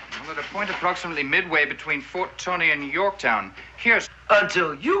party? Well, at a point approximately midway between Fort Tony and Yorktown. Here's...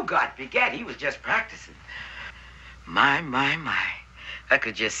 Until you got begat, he was just practicing. My. I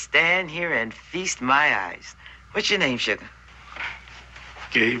could just stand here and feast my eyes. What's your name, sugar?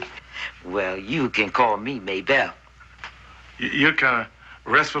 Gabe. Well, you can call me Maybelle. You're kind of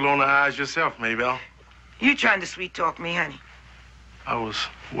restful on the eyes yourself, Maybelle. You trying to sweet talk me, honey? I was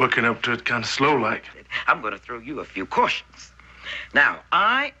working up to it kind of slow like. I'm going to throw you a few cautions. Now,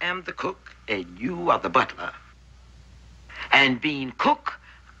 I am the cook and you are the butler. And being cook,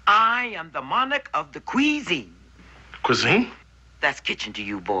 I am the monarch of the cuisine. Cuisine? That's kitchen to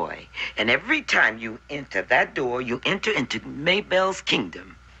you, boy. And every time you enter that door, you enter into Maybelle's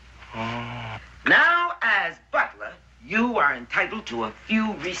kingdom. Oh. Now, as butler, you are entitled to a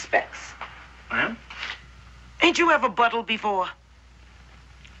few respects. Well? Ain't you ever buttled before?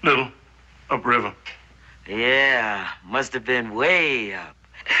 Little. Upriver. Yeah, must have been way up.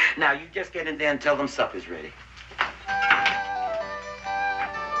 Now, you just get in there and tell them supper's ready.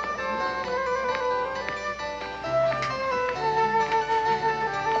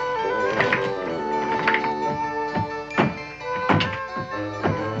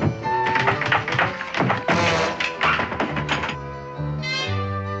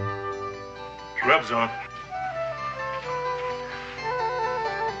 Rubs on.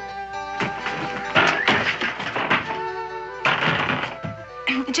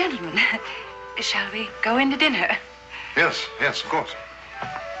 Gentlemen, shall we go in to dinner? Yes, of course.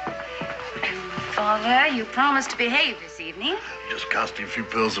 Father, you promised to behave this evening. Just casting a few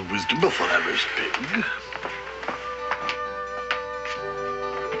pearls of wisdom before I roast pig.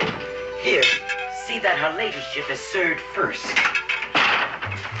 Here, see that her ladyship is served first.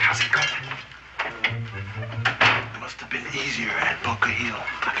 How's it going? Must have been easier at Bunker Hill.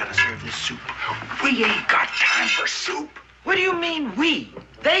 I gotta serve this soup. We ain't got time for soup. What do you mean, we?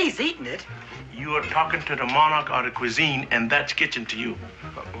 They's eating it. You are talking to the monarch of the cuisine, and that's kitchen to you.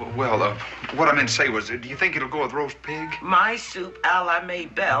 What I meant to say was, do you think it'll go with roast pig? My soup a la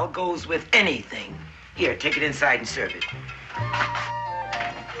Maybelle goes with anything. Here, take it inside and serve it.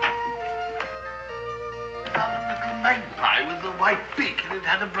 Magpie with the white beak, and it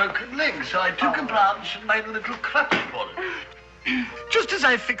had a broken leg, so I took a branch and made a little crutch for it. Just as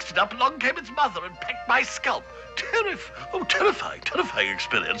I fixed it up, along came its mother and pecked my scalp. Terrifying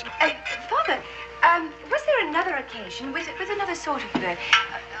experience. Father, was there another occasion with another sort of bird?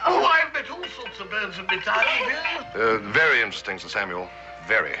 Oh, I've met all sorts of birds in my time here. Very interesting, Sir Samuel.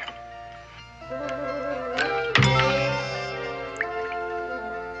 Very.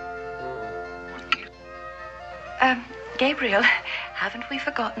 Gabriel, haven't we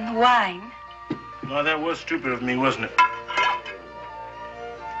forgotten the wine? No, that was stupid of me, wasn't it?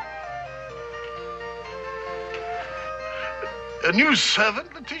 A new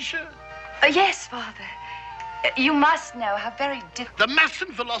servant, Letitia? Yes, Father. You must know how very different... The mass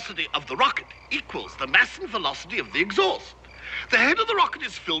and velocity of the rocket equals the mass and velocity of the exhaust. The head of the rocket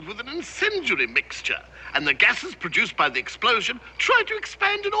is filled with an incendiary mixture, and the gases produced by the explosion try to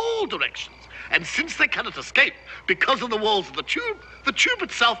expand in all directions. And since they cannot escape because of the walls of the tube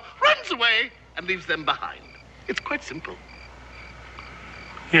itself runs away and leaves them behind. It's quite simple.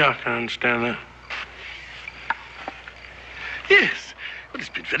 Yeah, I can understand that. Yes. Well, it's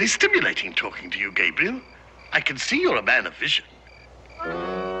been very stimulating talking to you, Gabriel. I can see you're a man of vision.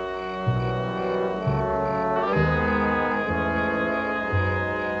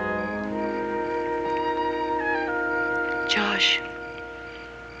 Josh.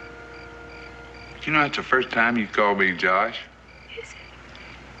 You know, that's the first time you called me Josh. Is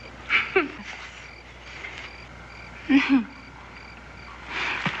it?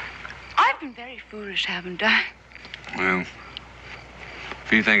 I've been very foolish, haven't I? Well,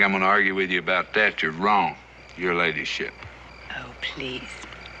 if you think I'm going to argue with you about that, you're wrong, Your Ladyship. Oh, please.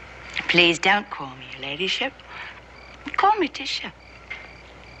 Please don't call me Your Ladyship. Call me Tisha.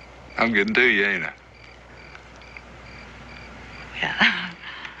 I'm getting to you, ain't I? Yeah.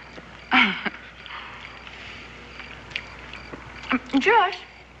 Josh,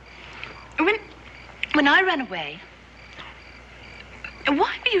 when I ran away, why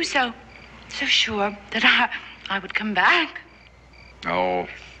were you so sure that I would come back? Oh,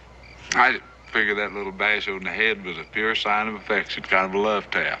 I figured that little bash on the head was a pure sign of affection, kind of a love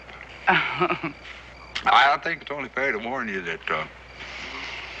tap. I think it's only fair to warn you that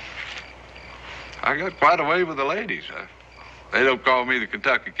I got quite a way with the ladies. They don't call me the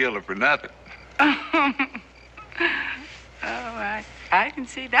Kentucky Killer for nothing. I can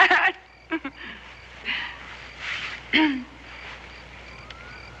see that.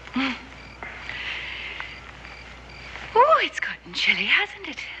 Oh, it's gotten chilly, hasn't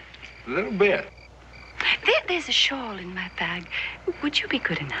it? A little bit. There's a shawl in my bag. Would you be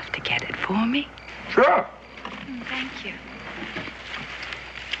good enough to get it for me? Sure. Thank you.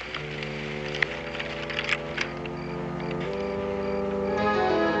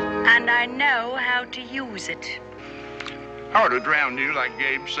 And I know how to use it. I ought to drown you like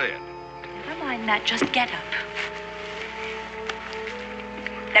Gabe said. Never mind that, just get up.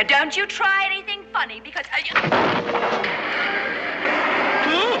 Now, don't you try anything funny, because...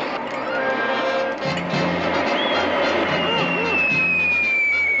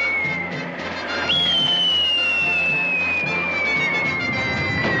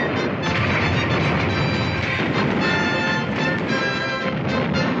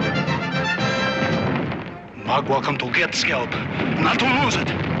 Magua come to get scalp, not to lose it.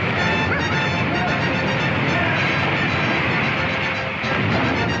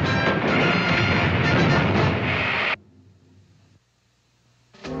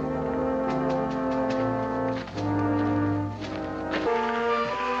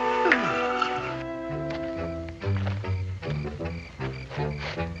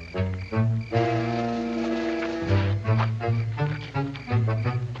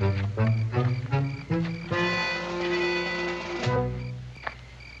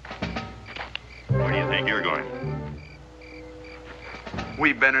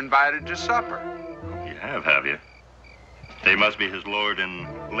 We've been invited to supper. You have you? They must be his lord and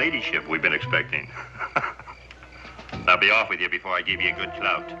ladyship we've been expecting. I'll be off with you before I give you a good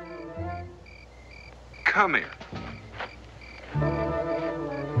clout. Come here.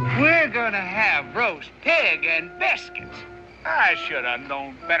 We're gonna have roast pig and biscuits. I should have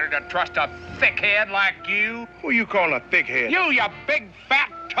known better to trust a thickhead like you. Who you calling a thickhead? You big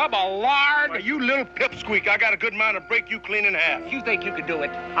fat tub of lard. Well, you little pipsqueak. I got a good mind to break you clean in half. You think you can do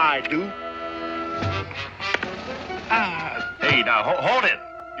it? I do. Hey, now, hold it.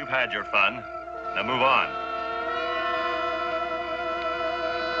 You've had your fun. Now move on.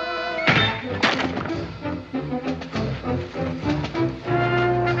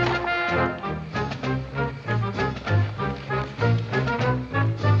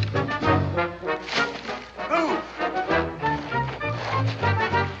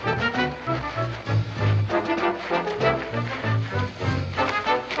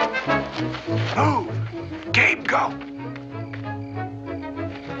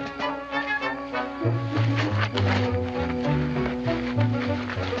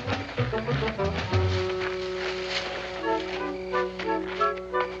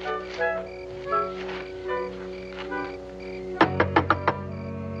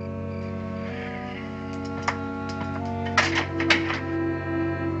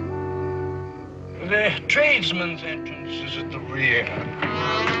 The tradesman's entrance is at the rear.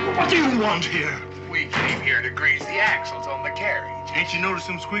 What do you want here? We came here to grease the axles on the carriage. Ain't you noticed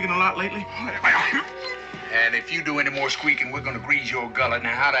him squeaking a lot lately? And if you do any more squeaking, we're gonna grease your gullet.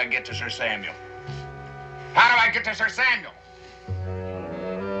 Now, how do I get to Sir Samuel? How do I get to Sir Samuel?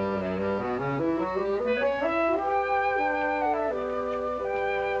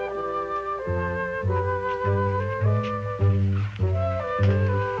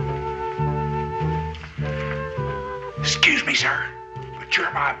 Excuse me, sir, but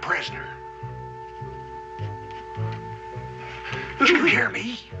you're my prisoner. Did you hear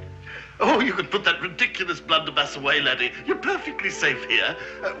me? Oh, you can put that ridiculous blunderbuss away, laddie. You're perfectly safe here.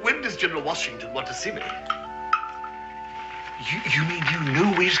 When does General Washington want to see me? You mean you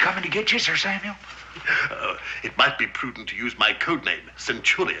knew we was coming to get you, Sir Samuel? It might be prudent to use my code name,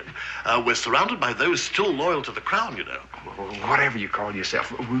 Centurion. We're surrounded by those still loyal to the crown, you know. Whatever you call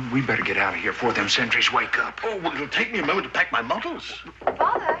yourself, we better get out of here before them sentries wake up. Oh, well, it'll take me a moment to pack my models.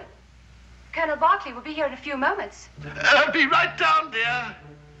 Father, Colonel Barkley will be here in a few moments. Be right down, dear.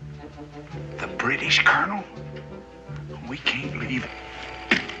 The British colonel? We can't leave.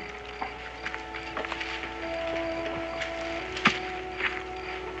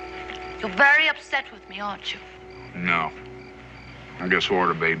 You're very upset with me, aren't you? No. I guess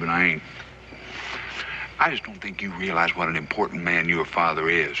order, babe, but I ain't. I just don't think you realize what an important man your father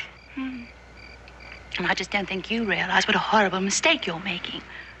is. And I just don't think you realize what a horrible mistake you're making.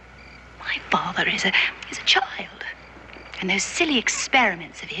 My father is a child. And those silly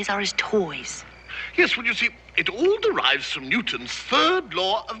experiments of his are his toys. Yes, well, you see, it all derives from Newton's third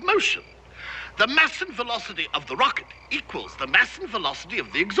law of motion. The mass and velocity of the rocket equals the mass and velocity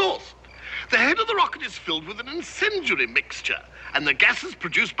of the exhaust. The head of the rocket is filled with an incendiary mixture, and the gases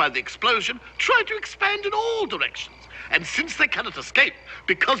produced by the explosion try to expand in all directions. And since they cannot escape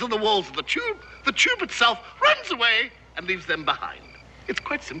because of the walls of the tube itself runs away and leaves them behind. It's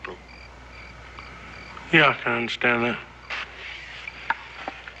quite simple. Yeah, I can understand that.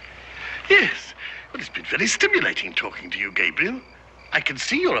 Yes. Well, it's been very stimulating talking to you, Gabriel. I can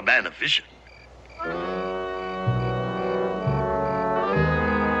see you're a man of vision.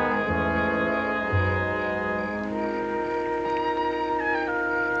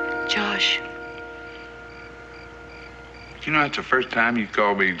 Josh. You know, that's the first time you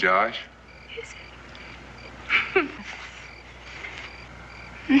called me Josh. Is it?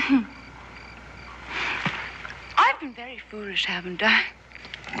 I've been very foolish, haven't I?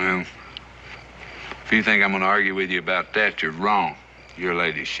 Well, if you think I'm going to argue with you about that, you're wrong, Your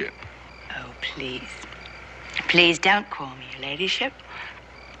Ladyship. Oh, please. Please don't call me Your Ladyship.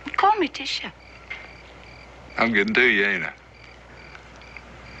 Call me Tisha. I'm getting to you, ain't I?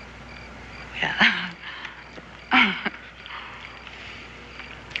 Yeah.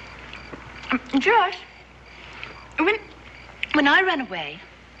 Josh, when I ran away,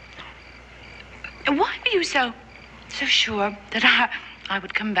 why were you so sure that I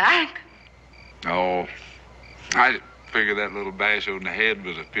would come back? Oh, I figured that little bash on the head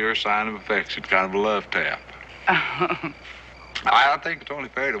was a pure sign of affection, kind of a love tap. I think it's only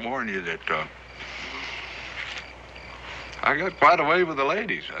fair to warn you that I got quite a way with the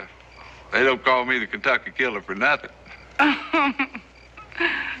ladies. They don't call me the Kentucky Killer for nothing.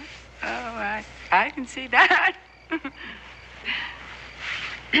 Oh, I can see that.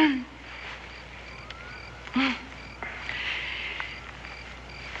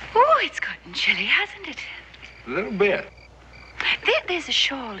 Oh, it's gotten chilly, hasn't it? A little bit. There's a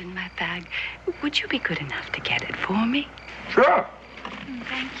shawl in my bag. Would you be good enough to get it for me? Sure.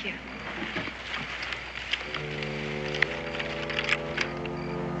 Thank you.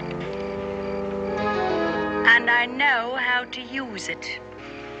 And I know how to use it.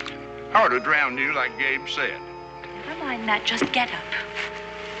 I ought to drown you like Gabe said. Never mind that, just get up.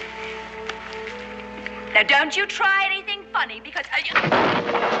 Now, don't you try anything funny, because...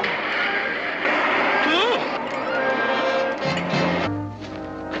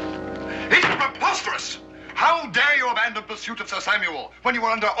 It's preposterous! How dare you abandon pursuit of Sir Samuel when you were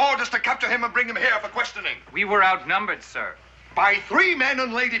under orders to capture him and bring him here for questioning? We were outnumbered, sir. By 3 men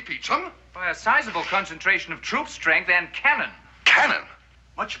and Lady Peacham? By a sizable concentration of troop strength and cannon. Cannon?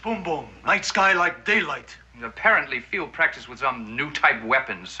 Much boom boom. Night sky like daylight. Apparently field practice with some new type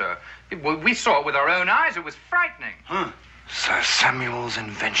weapons, sir. We saw it with our own eyes. It was frightening. Huh. Sir Samuel's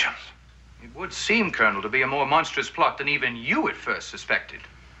inventions. It would seem, Colonel, to be a more monstrous plot than even you at first suspected.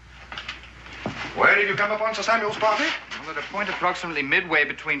 Where did you come upon Sir Samuel's party? Well, at a point approximately midway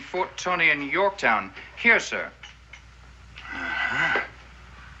between Fort Tony and Yorktown. Here, sir. Uh-huh.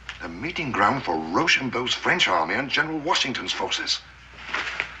 The meeting ground for Rochambeau's French army and General Washington's forces.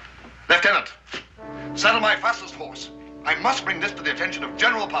 Lieutenant, saddle my fastest horse. I must bring this to the attention of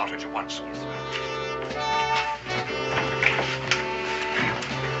General Partridge at once. Yes, sir.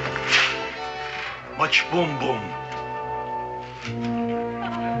 Much boom boom.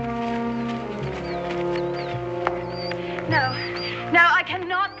 No, I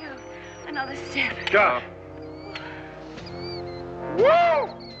cannot go another step. Go.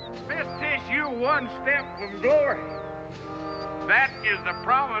 Whoa! Miss Tish, you one step from glory. That is the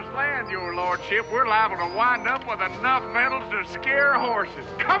promised land, your lordship. We're liable to wind up with enough medals to scare horses.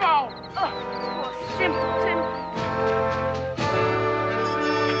 Come on! Oh, poor simpleton.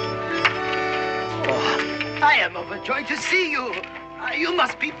 Oh, I am overjoyed to see you. You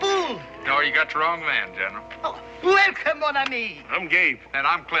must be Boone. No, you got the wrong man, General. Oh, welcome, mon ami. I'm Gabe, and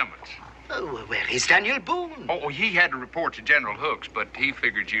I'm Clements. Oh, where is Daniel Boone? Oh, he had to report to General Hooks, but he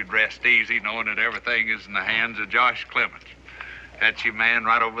figured you'd rest easy knowing that everything is in the hands of Josh Clements. That's your man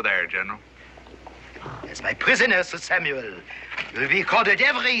right over there, General. As my prisoner, Sir Samuel, you'll be accorded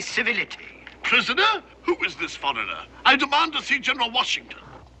every civility. Prisoner? Who is this foreigner? I demand to see General Washington.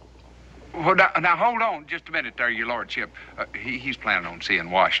 Well, now hold on just a minute there, your lordship. He's planning on seeing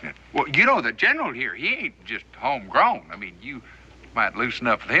Washington. Well, you know, the general here, he ain't just homegrown. I mean, you might loosen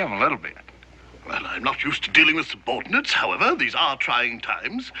up with him a little bit. Well, I'm not used to dealing with subordinates. However, these are trying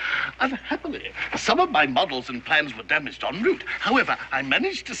times. Unhappily, some of my models and plans were damaged en route. However, I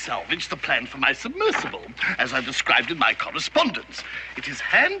managed to salvage the plan for my submersible, as I described in my correspondence. It is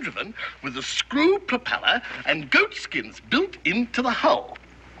hand-driven with a screw propeller and goat skins built into the hull.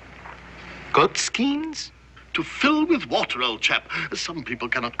 Goat skins? To fill with water, old chap. Some people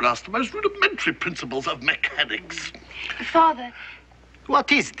cannot grasp the most rudimentary principles of mechanics. Father.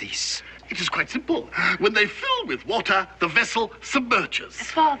 What is this? It is quite simple. When they fill with water, the vessel submerges.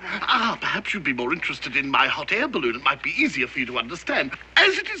 Father. Perhaps you'd be more interested in my hot air balloon. It might be easier for you to understand.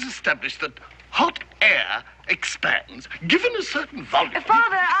 As it is established that hot air expands, given a certain volume...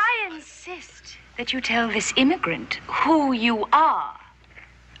 Father, I insist that you tell this immigrant who you are.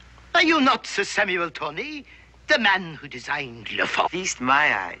 Are you not Sir Samuel Tawney, the man who designed Le Fort? Feast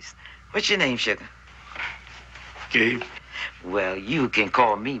my eyes. What's your name, sugar? Gabe. Well, you can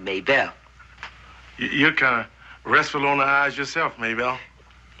call me Maybelle. You're kind of restful on the eyes yourself, Maybelle.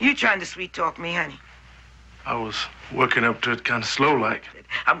 You trying to sweet talk me, honey? I was working up to it kind of slow-like.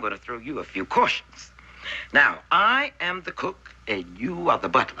 I'm going to throw you a few cautions. Now, I am the cook, and you are the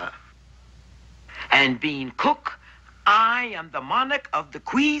butler. And being cook, I am the monarch of the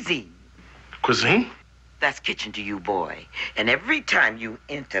cuisine. Cuisine? That's kitchen to you, boy. And every time you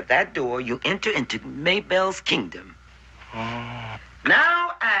enter that door, you enter into Maybelle's kingdom. Oh.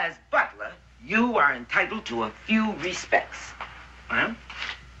 Now, as butler, you are entitled to a few respects. I am?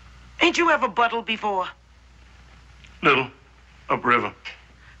 Ain't you ever buttled before? Little. Upriver.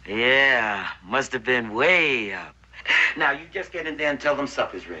 Yeah, must have been way up. Now, you just get in there and tell them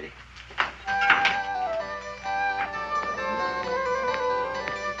supper's ready.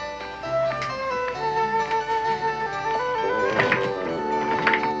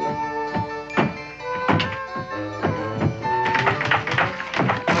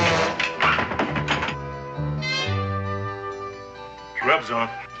 Rubs on.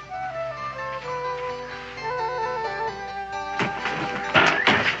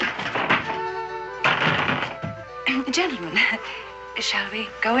 Gentlemen, shall we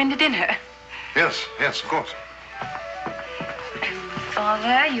go in to dinner? Yes, of course.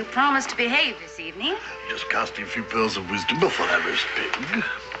 Father, you promised to behave this evening. Just casting a few pearls of wisdom before I roast pig.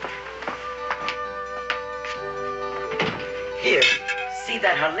 Here, see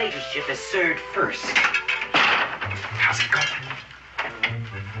that her ladyship is served first. How's it going?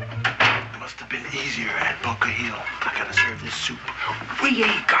 Must have been easier at Bunker Hill. I gotta serve this soup. We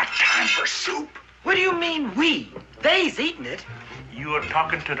ain't got time for soup. What do you mean, we? They's eating it. You are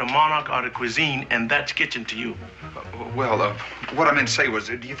talking to the monarch of the cuisine, and that's kitchen to you. What I meant to say was,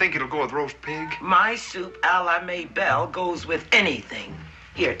 do you think it'll go with roast pig? My soup a la Maybelle goes with anything.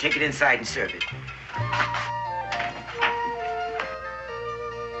 Here, take it inside and serve it.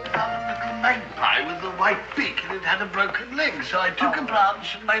 Magpie with the white beak, and it had a broken leg, so I took a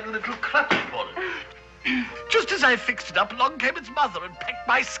branch and made a little crutch for it. Just as I fixed it up, along came its mother and pecked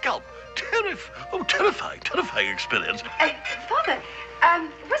my scalp. Terrifying experience. Father,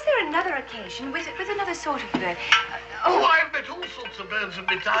 was there another occasion with another sort of... I've met all sorts of birds in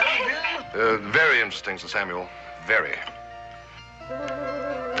my time here. Very interesting, Sir Samuel. Very.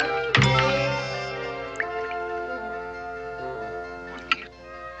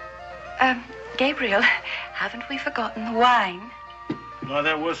 Gabriel, haven't we forgotten the wine? No,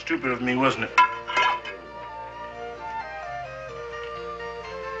 that was stupid of me, wasn't it?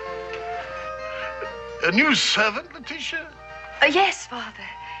 A new servant, Letitia? Yes, Father.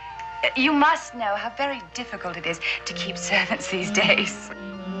 You must know how very difficult it is to keep servants these days.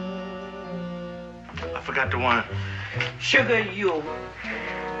 I forgot the wine. Sugar, you.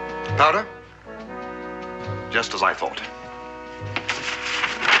 Powder? Just as I thought.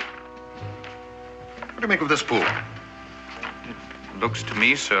 What do you make of this pool? Looks to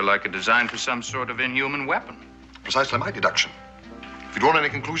me, sir, like a design for some sort of inhuman weapon. Precisely my deduction. Have you drawn any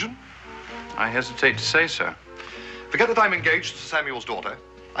conclusion? I hesitate to say so. Forget that I'm engaged to Samuel's daughter.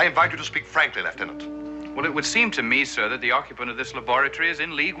 I invite you to speak frankly, Lieutenant. Well, it would seem to me, sir, that the occupant of this laboratory is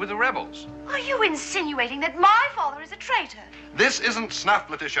in league with the rebels. Are you insinuating that my father is a traitor? This isn't snuff,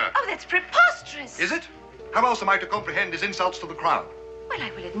 Letitia. Oh, that's preposterous. Is it? How else am I to comprehend his insults to the crown? Well,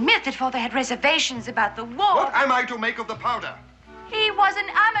 I will admit that father had reservations about the war. What am I to make of the powder? He was an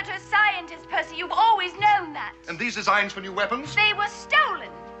amateur scientist, Percy. You've always known that. And these designs for new weapons? They were stolen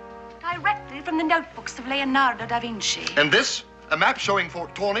directly from the notebooks of Leonardo da Vinci. And this? A map showing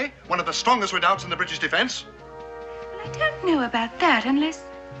Fort Tawney, one of the strongest redoubts in the British defense? Well, I don't know about that unless...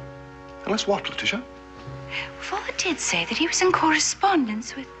 Unless what, Letitia? Father did say that he was in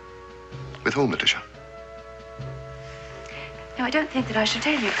correspondence with... With whom, Letitia? No, I don't think that I shall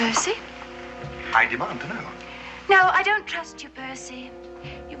tell you, Percy. I demand to know. No, I don't trust you, Percy.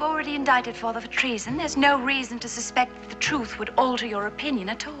 You've already indicted father for treason. There's no reason to suspect that the truth would alter your opinion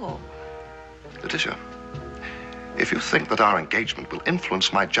at all. Letitia, if you think that our engagement will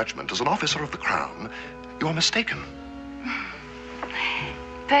influence my judgment as an officer of the Crown, you are mistaken.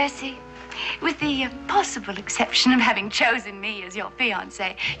 Percy, with the possible exception of having chosen me as your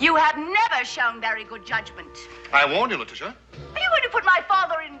fiancé, you have never shown very good judgment. I warn you, Letitia. Are you going to put my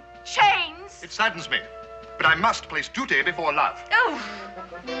father in chains? It saddens me, but I must place duty before love. Oh.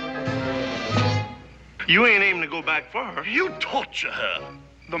 You ain't aiming to go back for her. You torture her.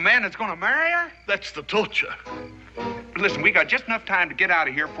 The man that's going to marry her? That's the torture. Listen, we got just enough time to get out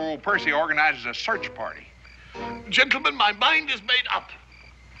of here before old Percy organizes a search party. Gentlemen, my mind is made up.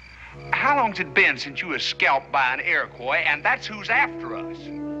 How long's it been since you was scalped by an Iroquois, and that's who's after us?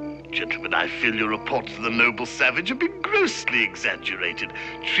 Gentlemen, I feel your reports of the noble savage have been grossly exaggerated.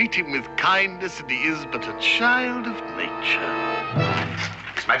 Treat him with kindness, and he is but a child of nature.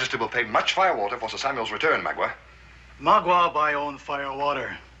 His Majesty will pay much firewater for Sir Samuel's return, Magua. Magua buy own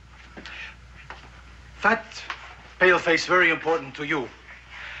firewater. Fat paleface very important to you.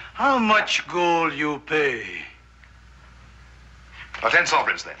 How much gold you pay? 10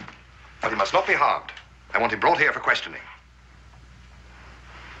 sovereigns, then. But he must not be harmed. I want him brought here for questioning.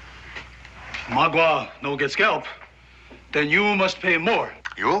 Magua no get scalp. Then you must pay more.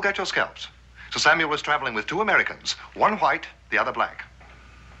 You'll get your scalps. Sir Samuel was traveling with 2 Americans, one white, the other black.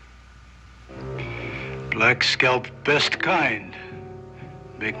 Black scalp best kind.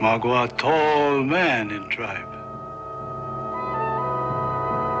 Make Magua a tall man in tribe.